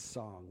like the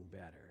song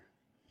better.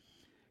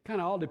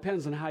 Kind of all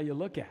depends on how you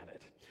look at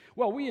it.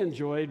 Well, we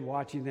enjoyed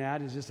watching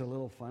that. It's just a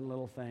little fun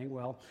little thing.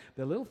 Well,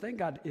 the little thing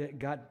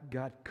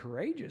got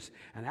courageous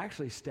and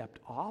actually stepped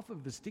off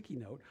of the sticky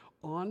note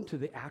onto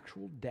the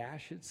actual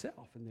dash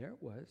itself. And there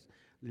it was,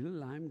 little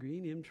lime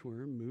green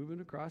inchworm moving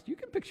across. You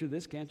can picture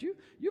this, can't you?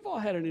 You've all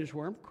had an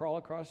inchworm crawl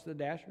across the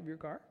dash of your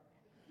car.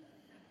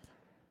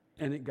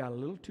 And it got a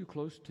little too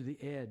close to the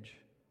edge.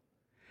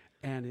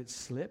 And it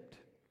slipped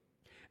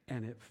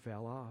and it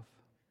fell off.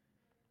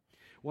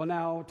 Well,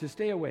 now, to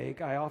stay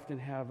awake, I often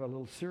have a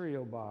little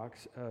cereal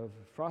box of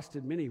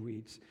frosted mini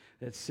wheats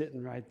that's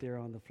sitting right there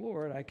on the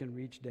floor, and I can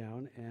reach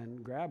down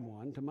and grab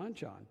one to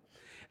munch on.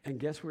 And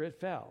guess where it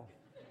fell?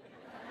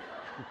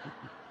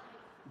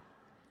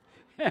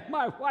 And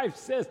my wife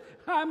says,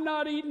 I'm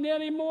not eating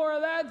any more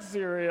of that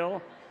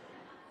cereal.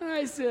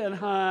 I said,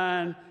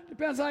 hon,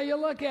 depends how you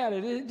look at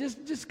it.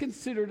 Just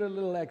consider it a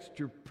little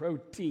extra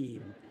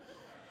protein.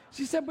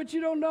 She said, but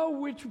you don't know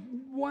which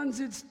ones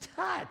it's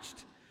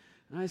touched.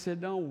 And I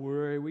said, don't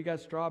worry, we got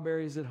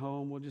strawberries at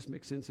home. We'll just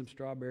mix in some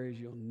strawberries.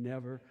 You'll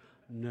never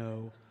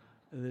know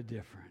the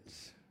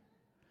difference.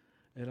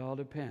 It all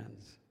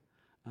depends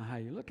on how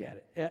you look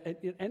at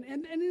it.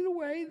 And in a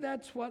way,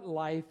 that's what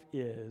life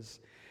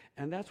is.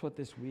 And that's what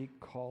this week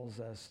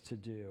calls us to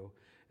do.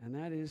 And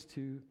that is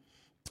to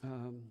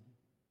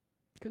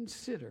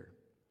consider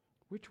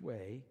which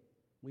way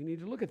we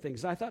need to look at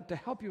things. I thought to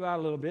help you out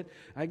a little bit,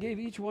 I gave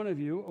each one of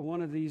you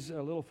one of these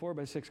little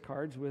 4x6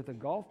 cards with a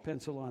golf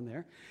pencil on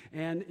there.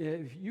 And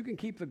if you can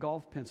keep the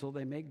golf pencil,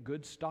 they make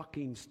good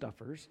stocking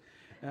stuffers.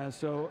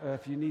 So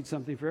if you need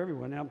something for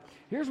everyone. Now,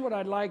 here's what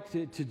I'd like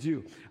to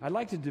do. I'd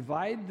like to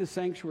divide the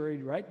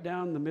sanctuary right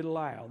down the middle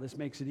aisle. This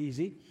makes it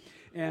easy.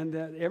 And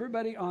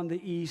everybody on the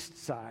east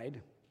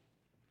side,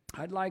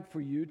 I'd like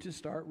for you to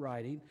start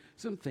writing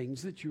some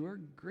things that you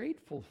are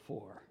grateful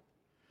for.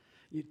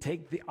 You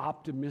take the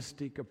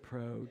optimistic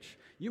approach.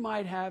 You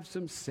might have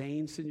some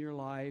saints in your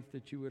life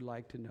that you would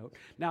like to note.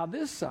 Now,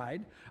 this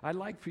side, I'd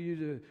like for you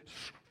to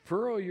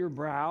furrow your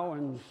brow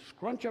and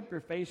scrunch up your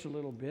face a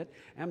little bit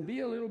and be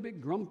a little bit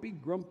grumpy.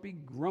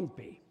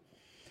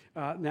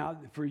 Now,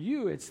 for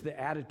you, it's the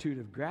attitude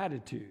of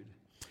gratitude.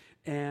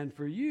 And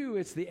for you,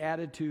 it's the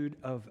attitude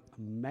of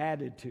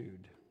maditude.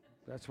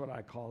 That's what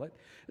I call it.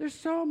 There's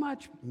so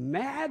much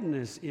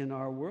madness in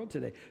our world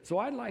today. So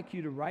I'd like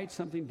you to write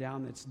something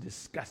down that's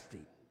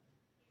disgusting.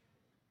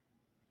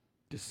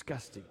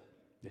 Disgusting.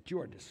 That you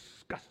are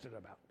disgusted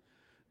about.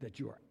 That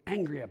you are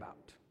angry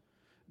about.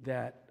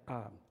 That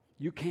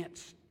you can't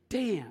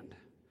stand.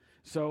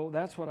 So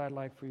that's what I'd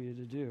like for you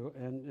to do.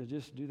 And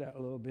just do that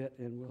a little bit,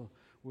 and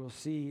we'll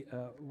see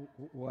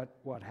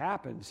what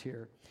happens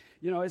here.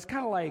 You know, it's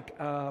kind of like,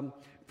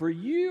 for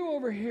you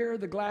over here,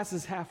 the glass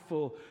is half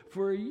full.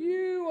 For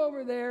you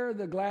over there,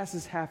 the glass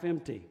is half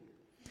empty.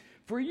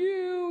 For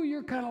you,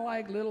 you're kind of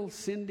like little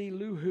Cindy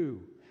Lou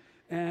Who.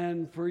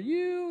 And for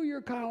you,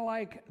 you're kind of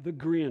like the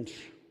Grinch.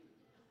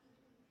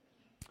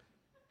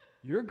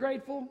 You're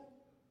grateful,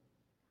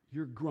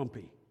 you're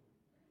grumpy.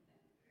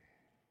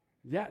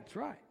 That's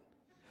right.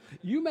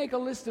 You make a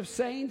list of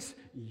saints,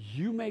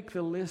 you make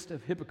the list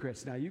of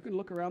hypocrites. Now, you can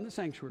look around the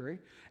sanctuary,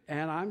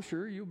 and I'm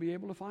sure you'll be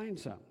able to find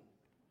some.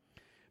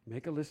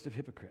 Make a list of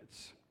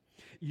hypocrites.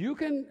 You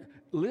can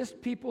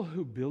list people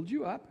who build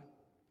you up,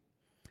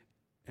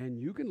 and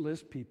you can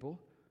list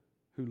people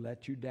who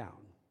let you down.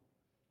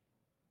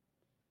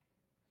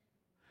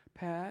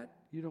 Pat,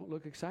 you don't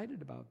look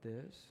excited about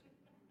this.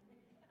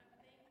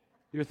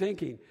 You're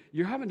thinking,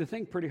 you're having to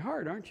think pretty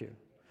hard, aren't you?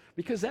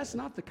 Because that's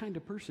not the kind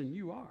of person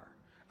you are.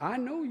 I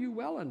know you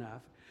well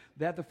enough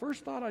that the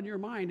first thought on your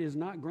mind is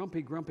not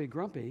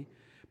grumpy,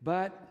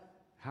 but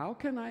how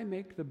can I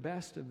make the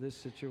best of this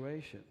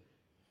situation?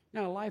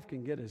 Now, life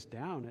can get us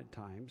down at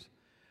times,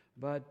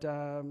 but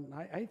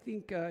I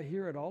think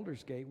here at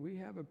Aldersgate, we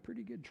have a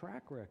pretty good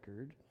track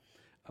record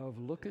of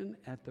looking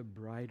at the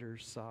brighter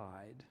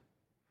side.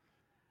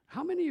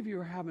 How many of you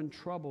are having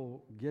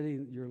trouble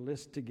getting your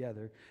list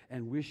together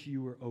and wish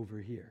you were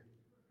over here?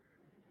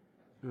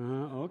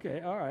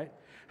 Okay, all right.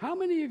 How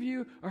many of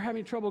you are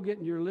having trouble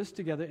getting your list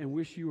together and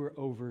wish you were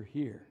over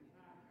here?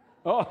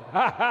 Oh,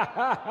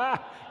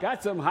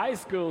 got some high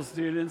school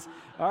students.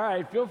 All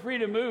right, feel free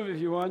to move if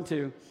you want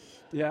to.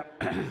 Yeah.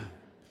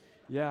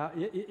 Yeah,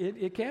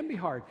 it can be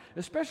hard,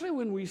 especially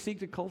when we seek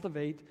to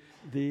cultivate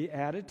the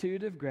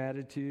attitude of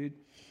gratitude.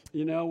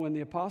 You know, when the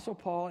Apostle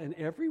Paul, in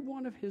every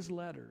one of his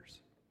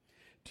letters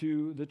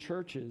to the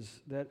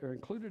churches that are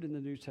included in the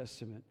New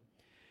Testament,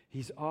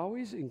 he's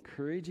always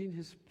encouraging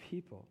his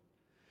people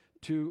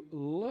to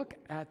look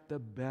at the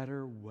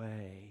better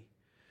way.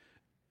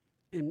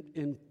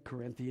 In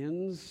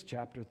Corinthians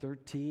chapter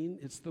 13,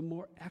 it's the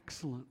more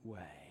excellent way.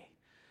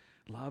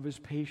 Love is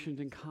patient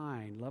and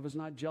kind. Love is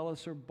not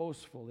jealous or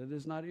boastful. It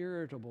is not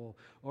irritable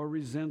or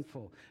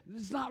resentful. It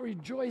does not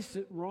rejoice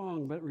at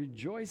wrong, but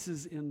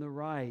rejoices in the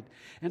right.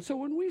 And so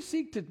when we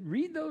seek to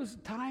read those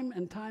time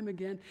and time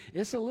again,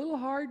 it's a little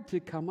hard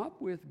to come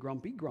up with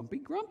grumpy, grumpy,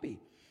 grumpy.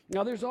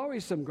 Now, there's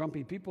always some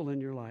grumpy people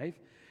in your life,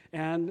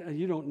 and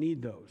you don't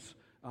need those.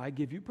 I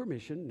give you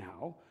permission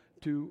now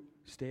to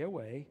stay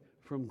away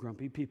from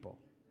grumpy people.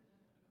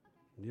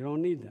 You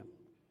don't need them.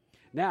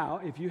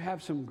 Now, if you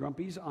have some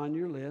grumpies on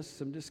your list,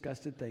 some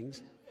disgusted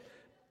things,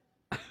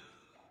 do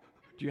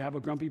you have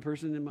a grumpy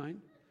person in mind?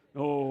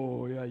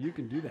 Oh, yeah, you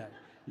can do that.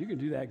 You can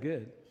do that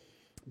good.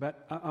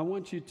 But I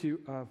want you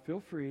to feel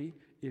free,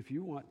 if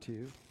you want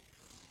to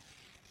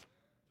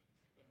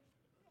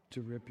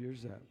rip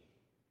yours up.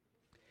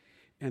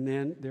 And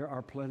then there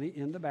are plenty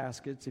in the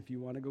baskets if you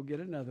want to go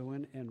get another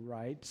one and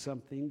write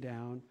something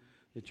down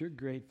that you're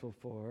grateful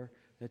for,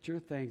 that you're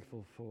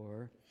thankful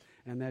for,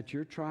 and that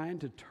you're trying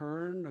to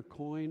turn a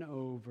coin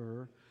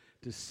over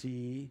to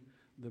see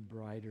the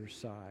brighter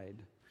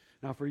side.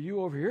 Now, for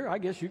you over here, I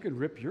guess you could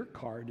rip your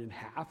card in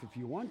half if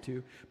you want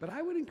to, but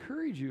I would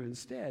encourage you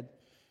instead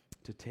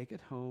to take it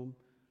home,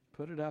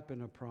 put it up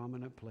in a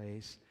prominent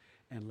place,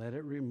 and let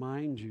it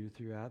remind you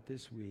throughout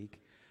this week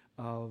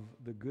of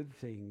the good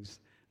things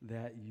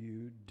that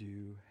you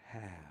do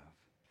have.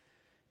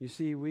 You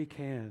see, we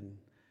can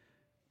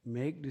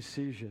make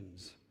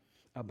decisions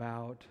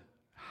about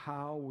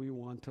how we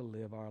want to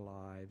live our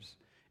lives.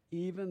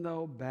 Even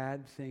though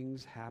bad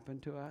things happen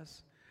to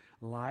us,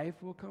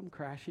 life will come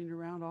crashing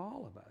around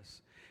all of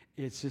us.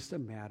 It's just a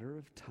matter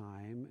of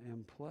time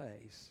and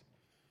place.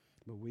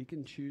 But we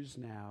can choose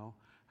now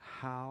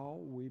how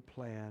we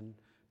plan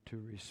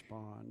to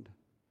respond.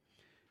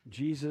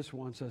 Jesus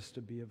wants us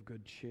to be of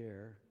good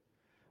cheer,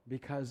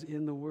 because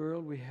in the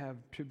world we have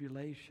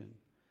tribulation.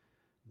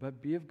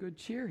 But be of good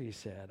cheer, he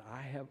said.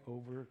 I have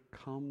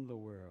overcome the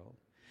world.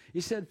 He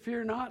said,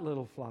 fear not,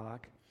 little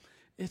flock.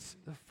 It's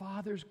the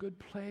Father's good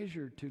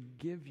pleasure to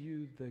give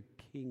you the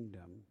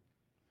kingdom.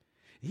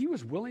 He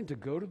was willing to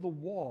go to the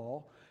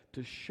wall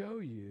to show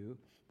you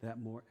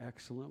that more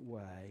excellent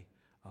way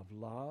of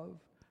love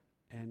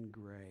and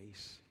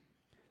grace.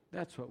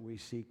 That's what we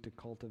seek to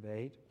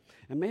cultivate.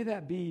 And may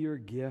that be your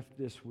gift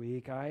this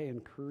week. I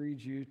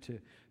encourage you to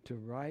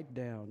write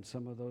down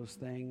some of those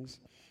things.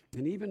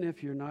 And even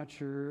if you're not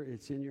sure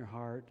it's in your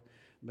heart,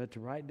 but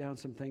to write down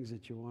some things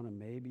that you want to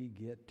maybe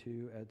get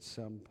to at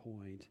some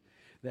point,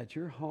 that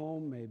your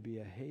home may be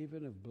a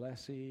haven of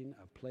blessing,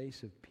 a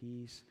place of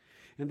peace,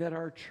 and that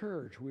our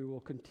church, we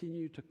will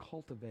continue to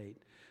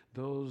cultivate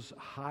those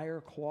higher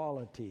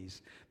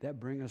qualities that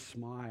bring a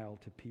smile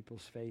to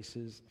people's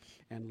faces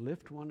and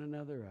lift one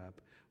another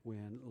up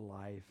when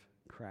life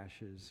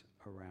crashes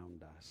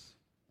around us.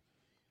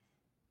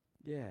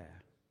 Yeah,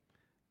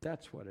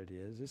 that's what it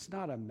is. It's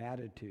not a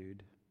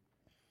matitude.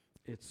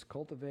 It's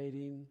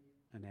cultivating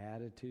an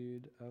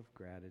attitude of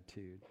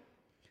gratitude.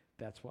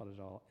 That's what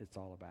it's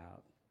all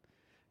about.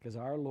 Because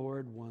our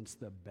Lord wants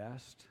the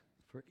best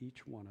for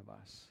each one of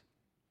us.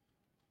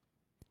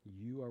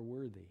 You are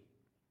worthy,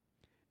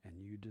 and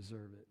you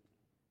deserve it.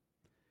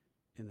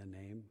 In the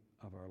name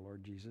of our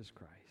Lord Jesus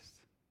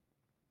Christ.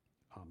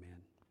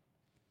 Amen.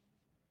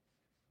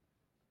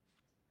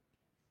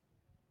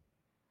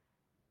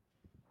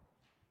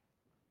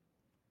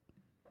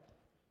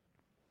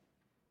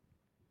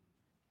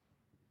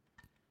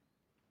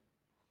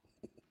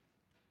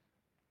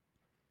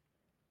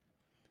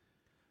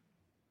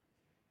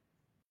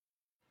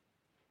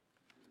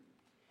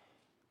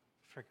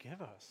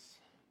 Forgive us.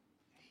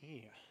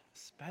 He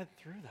sped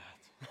through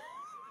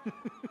that.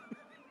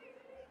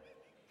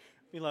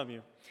 We love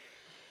you.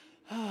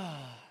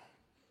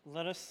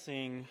 Let us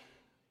sing,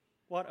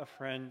 What a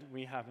Friend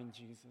We Have in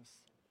Jesus.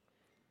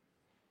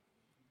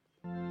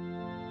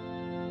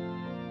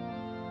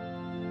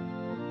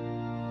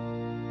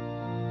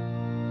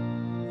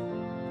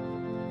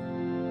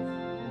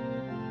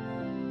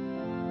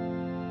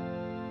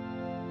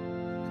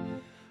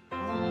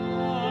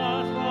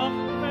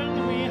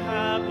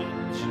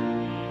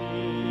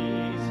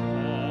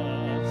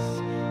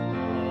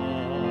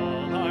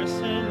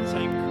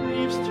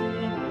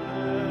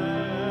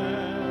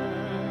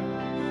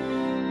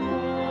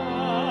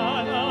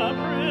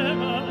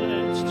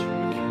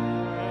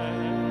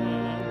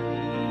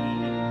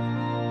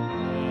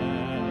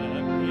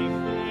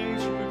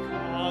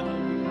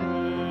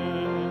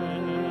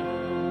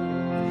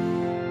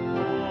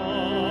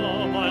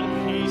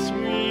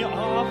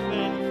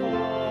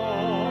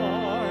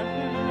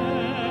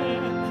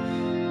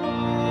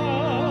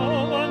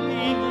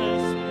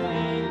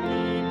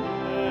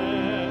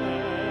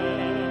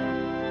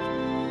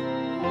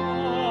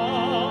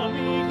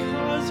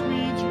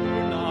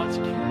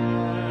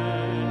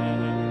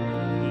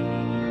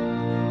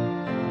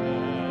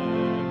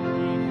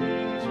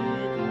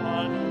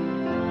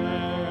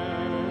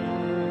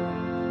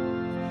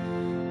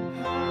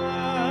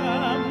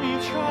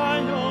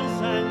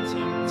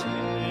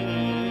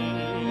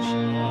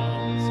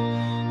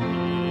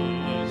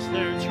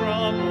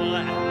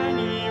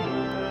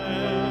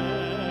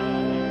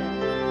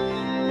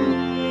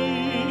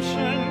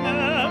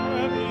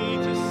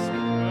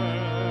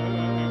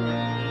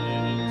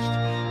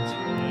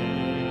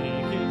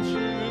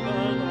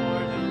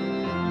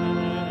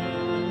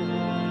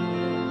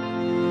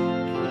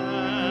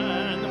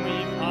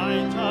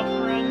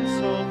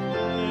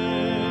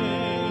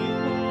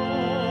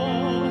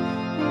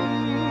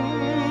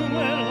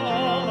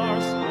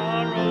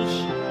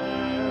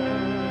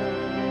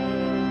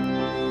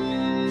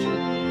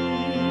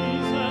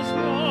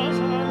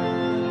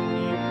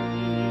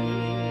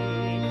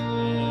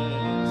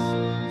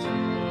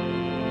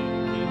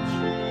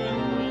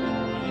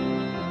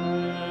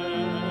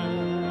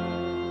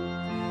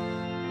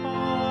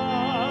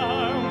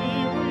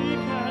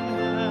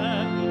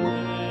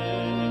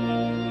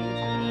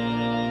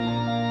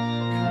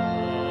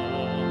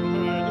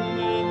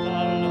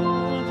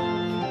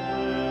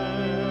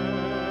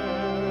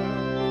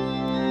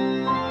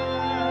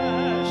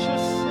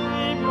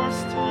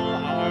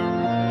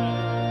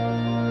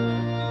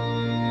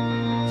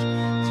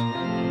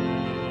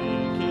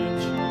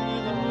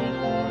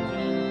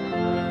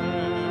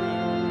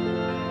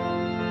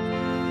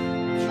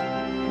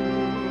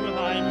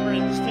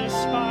 friends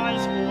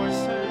despise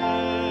forsake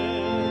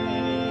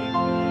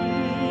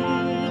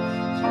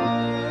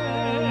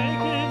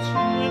take it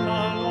to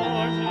the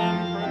Lord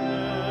in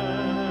prayer.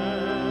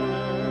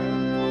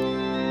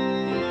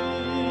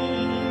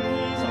 In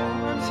his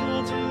arms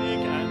he'll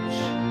take and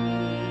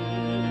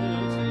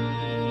shield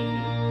thee.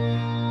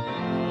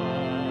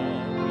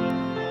 God will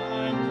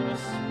find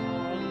us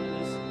on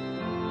this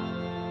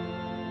earth.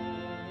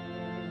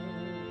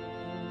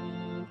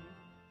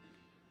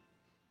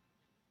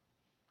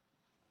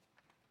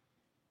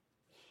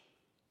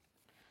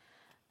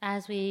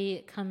 As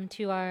we come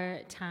to our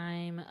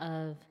time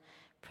of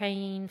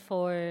praying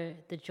for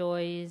the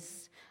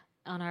joys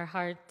on our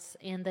hearts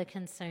and the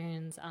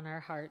concerns on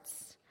our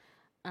hearts,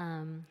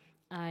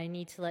 I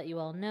need to let you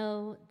all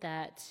know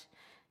that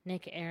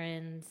Nick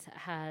Aarons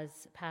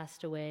has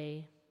passed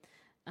away.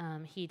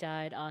 He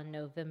died on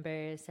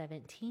November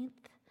 17th.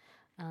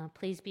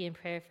 Please be in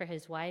prayer for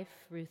his wife,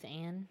 Ruth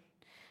Ann.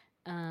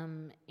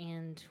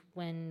 And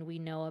when we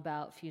know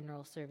about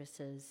funeral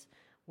services,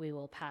 we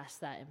will pass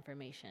that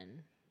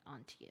information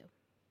on to you.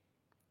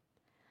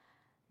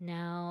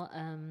 Now,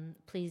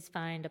 please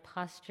find a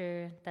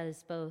posture that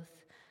is both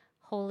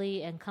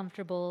holy and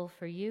comfortable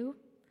for you,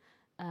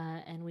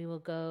 and we will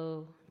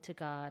go to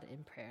God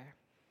in prayer.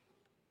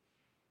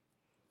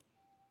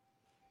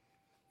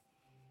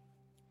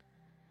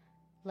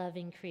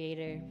 Loving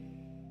Creator,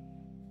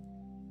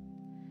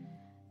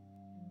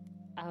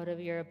 out of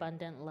your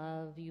abundant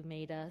love, you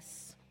made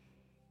us.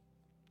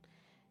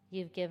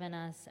 You've given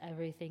us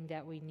everything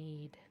that we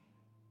need.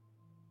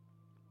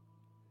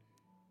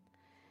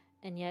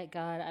 And yet,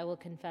 God, I will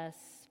confess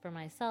for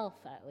myself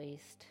at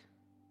least,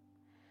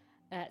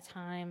 at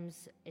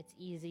times it's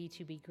easy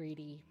to be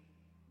greedy.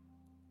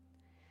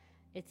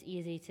 It's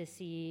easy to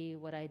see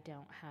what I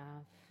don't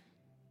have.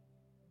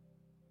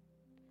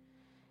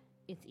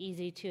 It's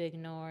easy to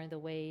ignore the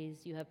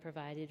ways you have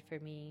provided for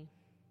me,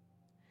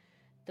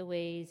 the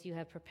ways you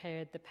have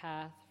prepared the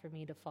path for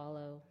me to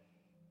follow.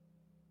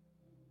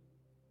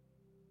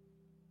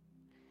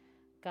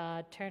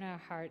 God, turn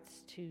our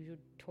hearts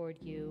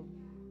toward you.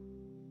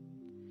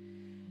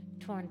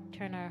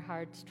 Turn our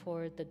hearts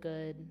toward the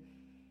good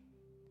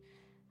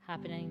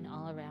happening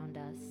all around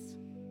us.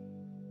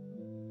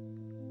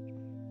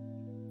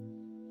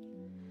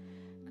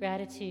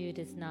 Gratitude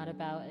is not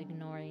about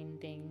ignoring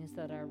things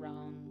that are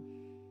wrong.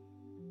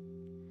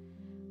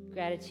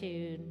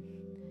 Gratitude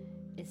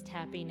is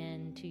tapping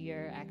into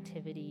your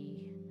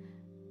activity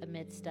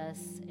amidst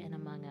us and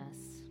among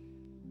us.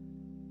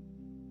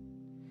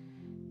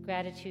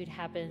 Gratitude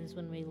happens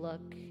when we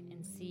look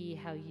and see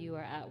how you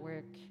are at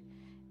work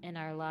in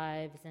our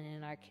lives and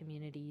in our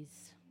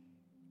communities.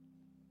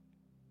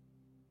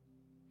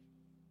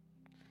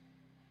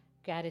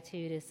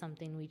 Gratitude is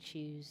something we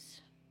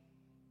choose.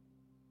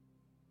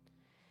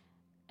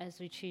 As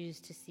we choose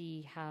to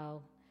see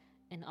how,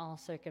 in all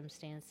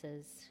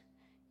circumstances,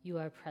 you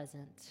are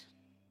present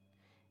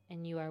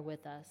and you are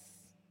with us,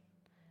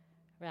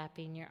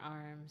 wrapping your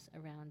arms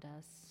around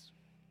us.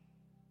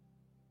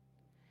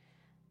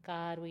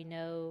 God, we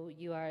know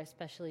you are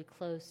especially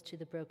close to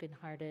the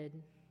brokenhearted.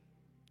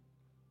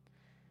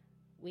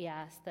 We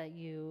ask that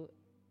you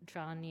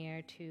draw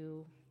near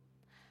to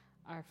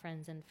our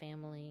friends and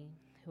family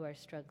who are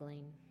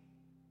struggling.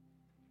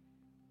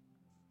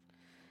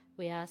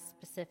 We ask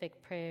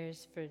specific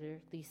prayers for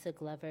Lisa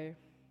Glover,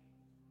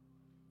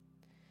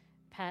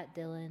 Pat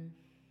Dillon,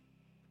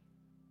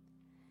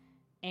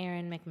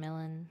 Aaron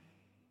McMillan,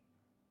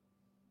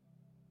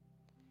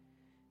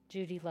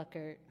 Judy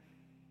Luckert,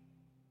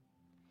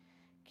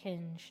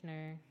 Ken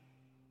Schnur,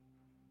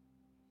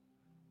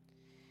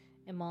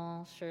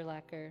 Amal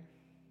Sherlacker,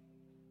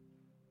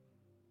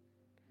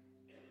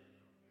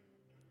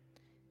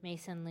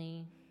 Mason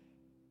Lee,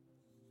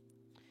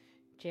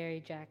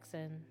 Jerry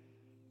Jackson,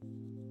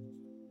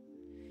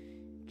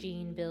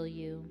 Jean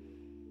Bilyeu,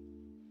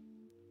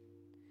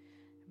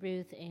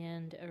 Ruth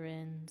Ann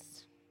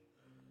Arends,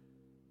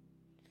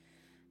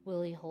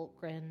 Willie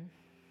Holtgren,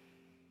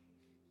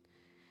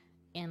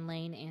 and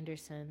Landon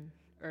Anderson,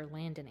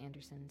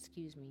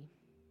 excuse me.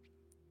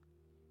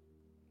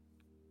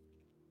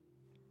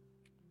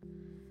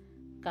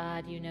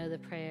 God, you know the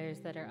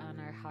prayers that are on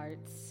our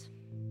hearts.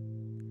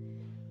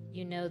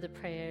 You know the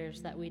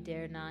prayers that we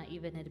dare not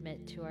even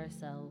admit to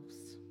ourselves.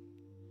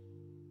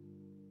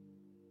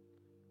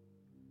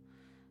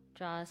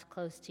 Draw us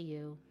close to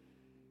you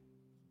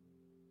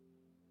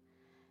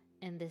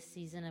in this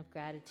season of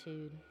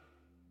gratitude.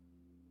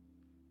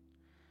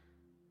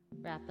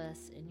 Wrap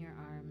us in your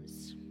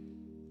arms.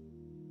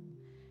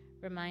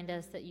 Remind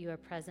us that you are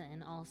present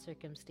in all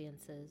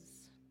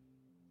circumstances.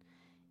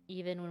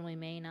 Even when we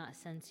may not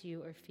sense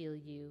you or feel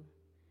you,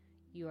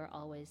 you are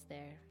always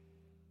there.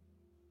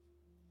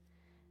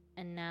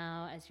 And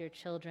now, as your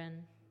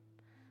children,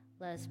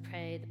 let us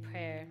pray the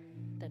prayer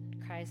that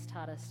Christ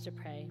taught us to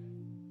pray.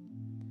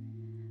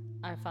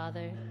 Our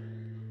Father,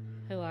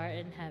 who art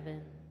in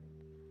heaven,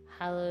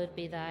 hallowed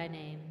be thy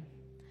name.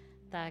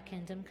 Thy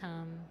kingdom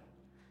come,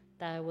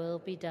 thy will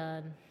be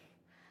done,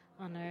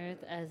 on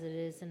earth as it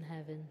is in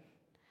heaven.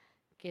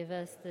 Give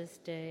us this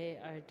day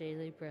our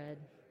daily bread,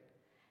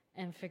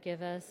 and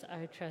forgive us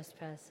our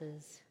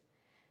trespasses,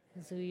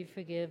 as we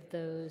forgive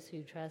those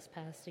who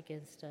trespass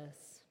against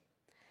us.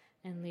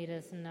 And lead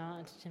us not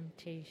into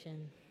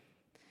temptation,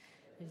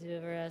 but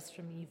deliver us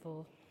from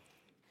evil.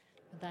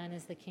 For thine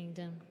is the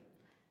kingdom,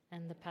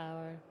 and the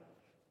power,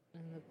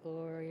 and the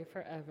glory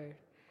forever.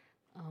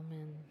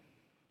 Amen.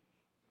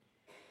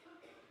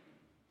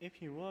 If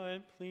you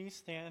would, please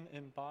stand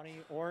in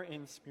body or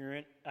in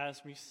spirit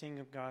as we sing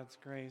of God's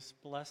grace,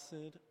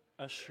 Blessed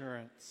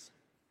Assurance.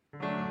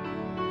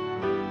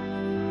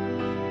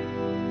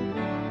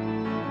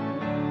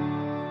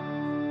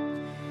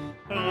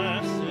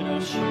 Blessed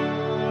assurance,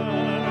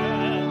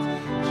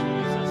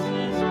 Jesus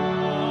is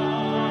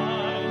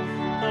mine,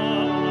 the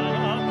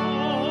one of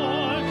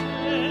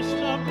fortress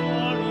of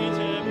glory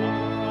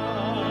divine,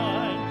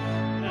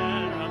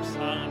 heir of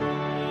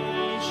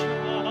salvation,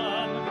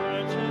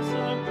 purchase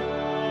of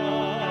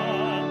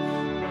God,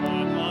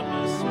 born of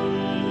His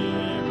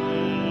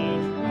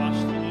Spirit,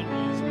 washed in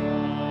His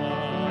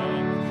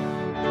blood.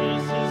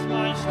 This is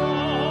my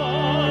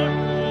story,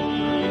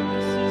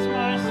 this is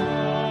my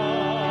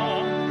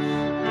song,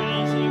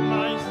 praising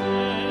my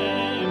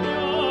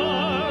Savior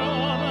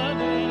all the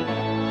day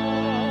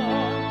long.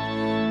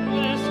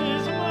 This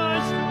is my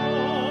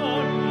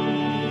story,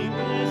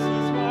 this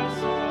is my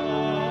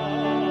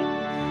song,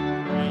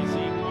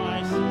 praising my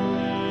Savior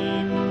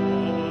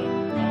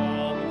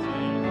all the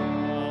day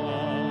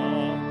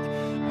long.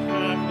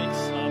 Perfect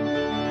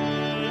submission,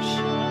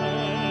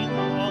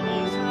 all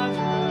is at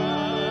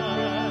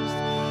rest.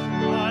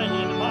 I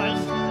in my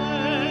Savior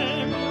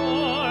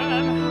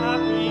am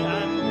happy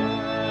and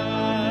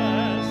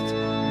blessed,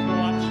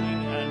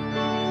 watching and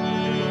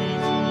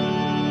waiting,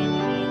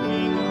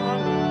 looking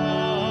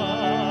above,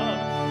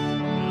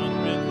 filled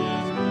with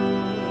His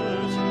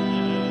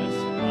goodness,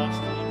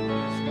 lost in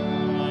His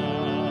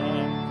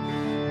love.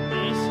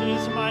 This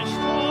is my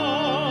story,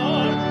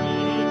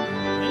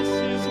 this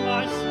is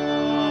my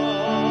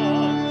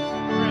song,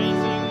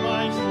 praising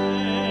my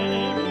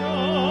Savior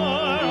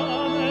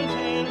all the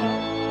day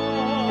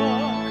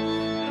long.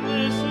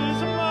 This is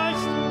my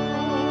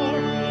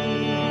story,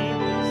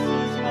 this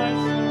is my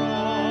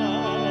song,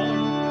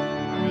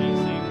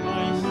 praising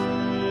my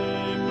Savior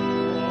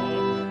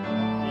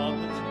all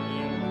the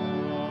day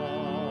long.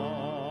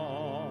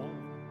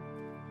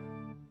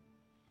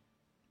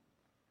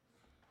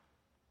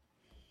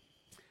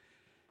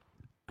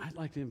 I'd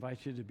like to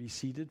invite you to be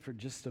seated for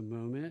just a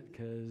moment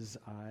because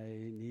I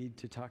need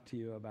to talk to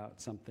you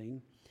about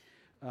something.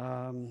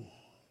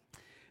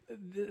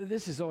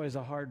 This is always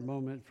a hard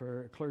moment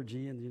for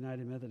clergy in the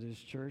United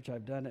Methodist Church.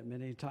 I've done it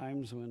many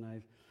times when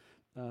I've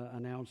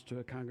announced to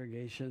a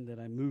congregation that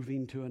I'm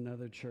moving to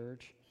another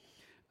church.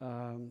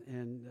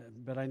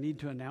 But I need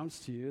to announce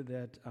to you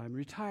that I'm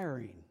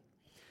retiring.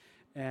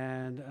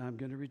 And I'm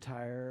going to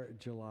retire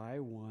July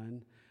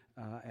 1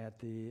 at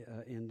the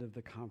end of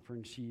the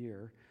conference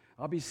year.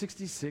 I'll be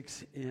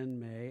 66 in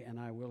May, and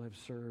I will have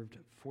served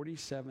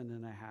 47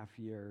 and a half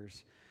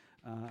years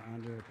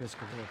under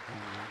Episcopal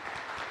appointment.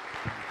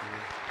 Thank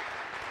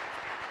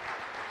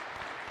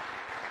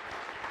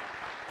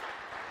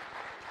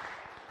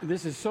you.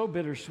 This is so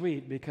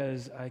bittersweet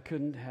because I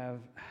couldn't have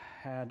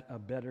had a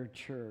better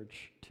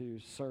church to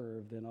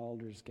serve than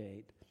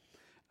Aldersgate.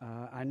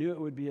 I knew it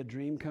would be a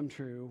dream come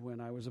true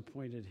when I was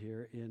appointed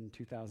here in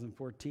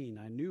 2014.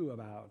 I knew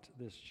about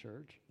this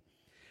church.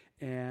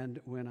 And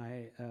when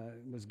I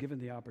was given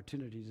the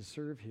opportunity to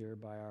serve here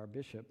by our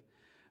bishop,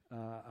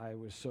 I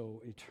was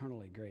so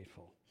eternally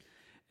grateful.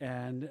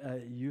 And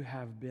you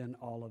have been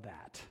all of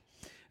that.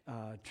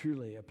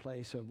 Truly a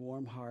place of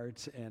warm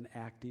hearts and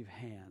active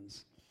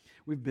hands.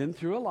 We've been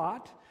through a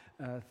lot.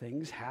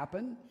 Things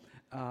happen,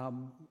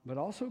 but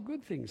also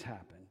good things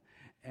happen.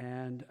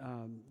 And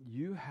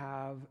you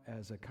have,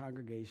 as a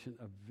congregation,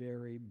 a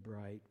very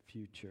bright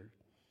future.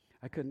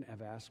 I couldn't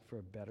have asked for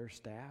a better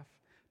staff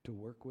to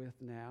work with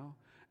now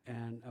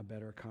and a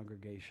better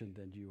congregation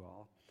than you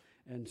all.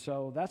 And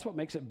so that's what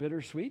makes it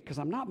bittersweet, because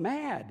I'm not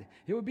mad.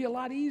 It would be a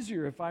lot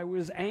easier if I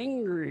was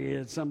angry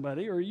at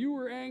somebody or you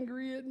were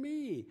angry at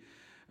me.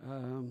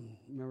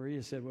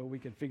 Maria said, well, we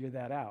could figure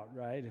that out,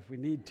 right, if we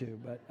need to.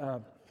 But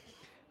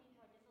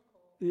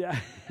yeah,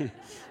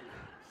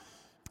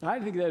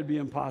 I think that would be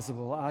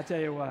impossible. I'll tell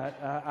you what,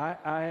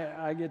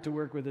 I get to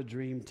work with a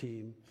dream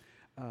team,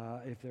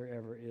 if there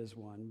ever is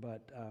one.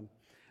 But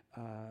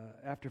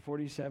after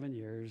 47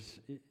 years,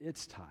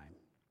 it's time.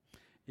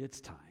 It's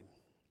time.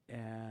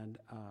 And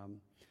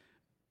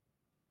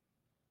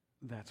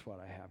that's what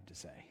I have to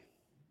say.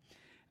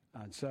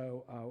 And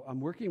so I'm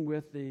working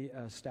with the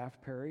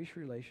Staff Parish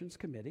Relations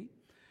Committee.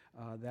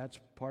 That's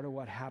part of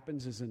what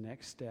happens as a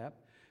next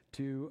step,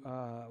 to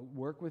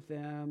work with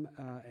them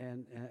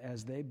and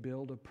as they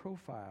build a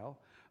profile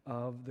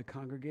of the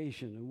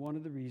congregation. And one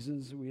of the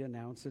reasons we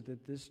announced it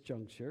at this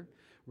juncture,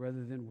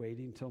 rather than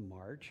waiting till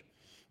March,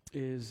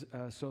 is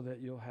so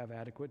that you'll have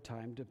adequate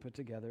time to put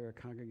together a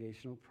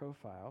congregational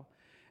profile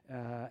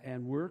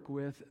and work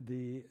with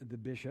the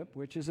bishop,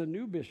 which is a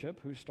new bishop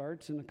who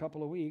starts in a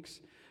couple of weeks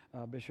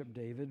Bishop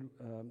David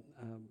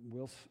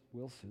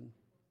Wilson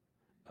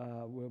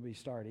will be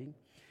starting.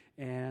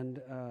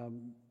 And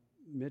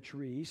Mitch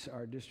Reese,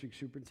 our district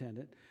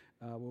superintendent,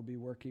 will be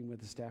working with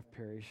the staff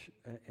parish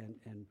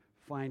and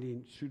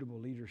finding suitable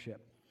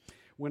leadership.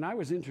 When I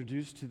was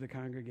introduced to the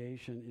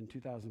congregation in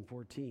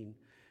 2014,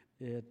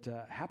 it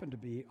happened to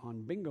be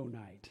on bingo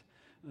night.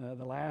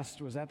 The last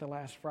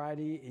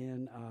Friday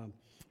in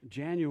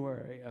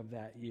January of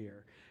that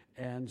year.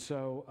 And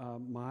so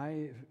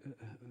my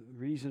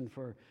reason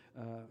for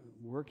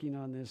working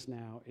on this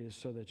now is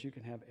so that you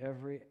can have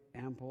every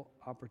ample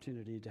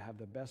opportunity to have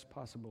the best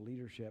possible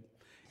leadership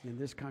in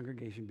this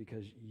congregation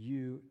because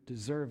you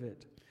deserve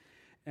it.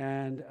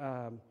 And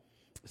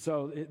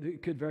so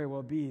it could very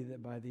well be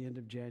that by the end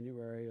of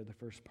January or the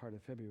first part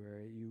of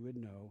February, you would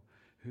know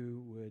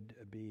who would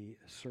be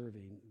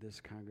serving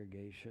this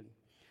congregation.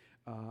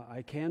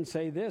 I can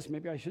say this,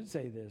 maybe I should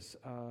say this.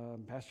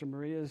 Pastor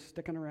Maria is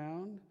sticking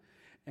around,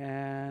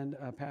 and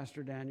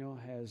Pastor Daniel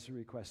has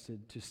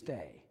requested to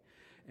stay.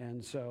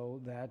 And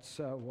so that's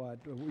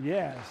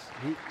yes.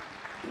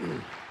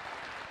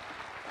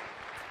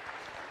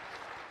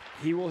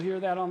 He will hear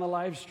that on the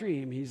live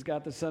stream. He's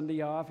got the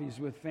Sunday off. He's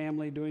with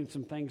family doing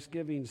some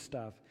Thanksgiving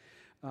stuff.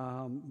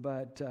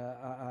 But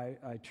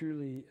I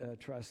truly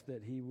trust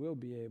that he will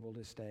be able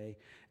to stay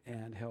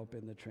and help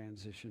in the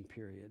transition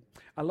period.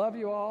 I love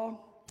you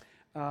all.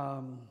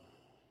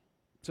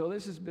 So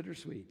this is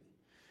bittersweet.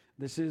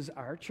 This is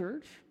our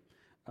church,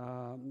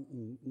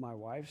 my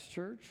wife's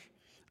church,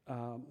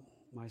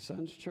 my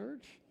son's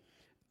church,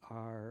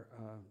 our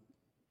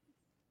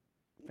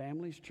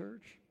family's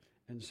church.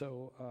 And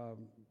so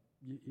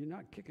you're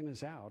not kicking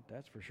us out,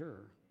 that's for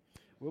sure.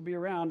 We'll be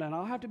around, and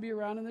I'll have to be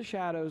around in the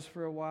shadows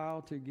for a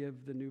while to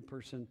give the new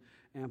person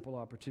ample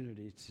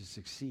opportunity to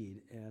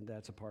succeed, and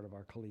that's a part of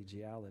our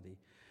collegiality.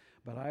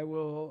 But I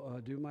will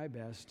do my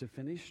best to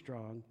finish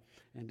strong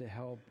and to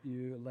help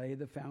you lay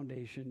the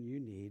foundation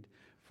you need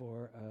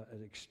for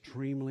an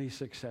extremely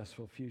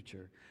successful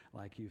future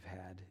like you've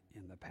had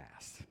in the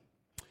past.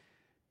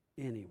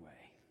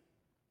 Anyway,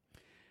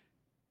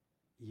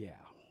 yeah.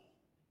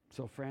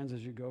 So friends,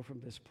 as you go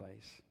from this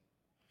place,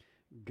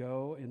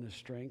 go in the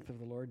strength of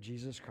the Lord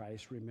Jesus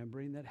Christ,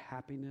 remembering that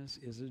happiness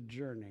is a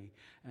journey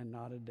and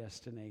not a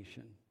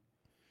destination.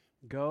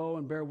 Go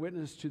and bear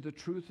witness to the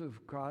truth of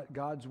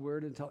God's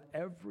word until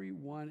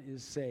everyone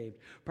is saved.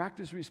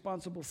 Practice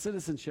responsible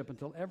citizenship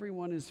until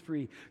everyone is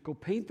free. Go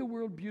paint the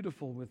world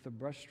beautiful with the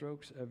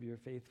brushstrokes of your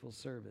faithful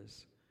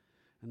service.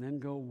 And then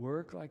go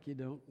work like you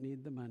don't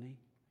need the money.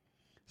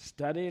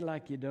 Study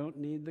like you don't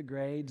need the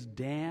grades.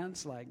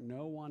 Dance like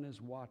no one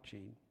is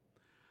watching.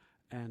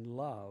 And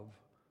love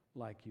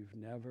like you've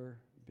never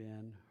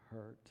been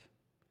hurt.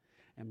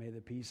 And may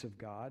the peace of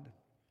God,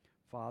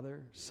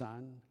 Father,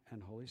 Son,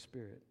 and Holy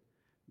Spirit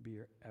be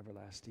your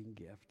everlasting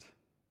gift.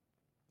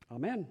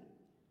 Amen.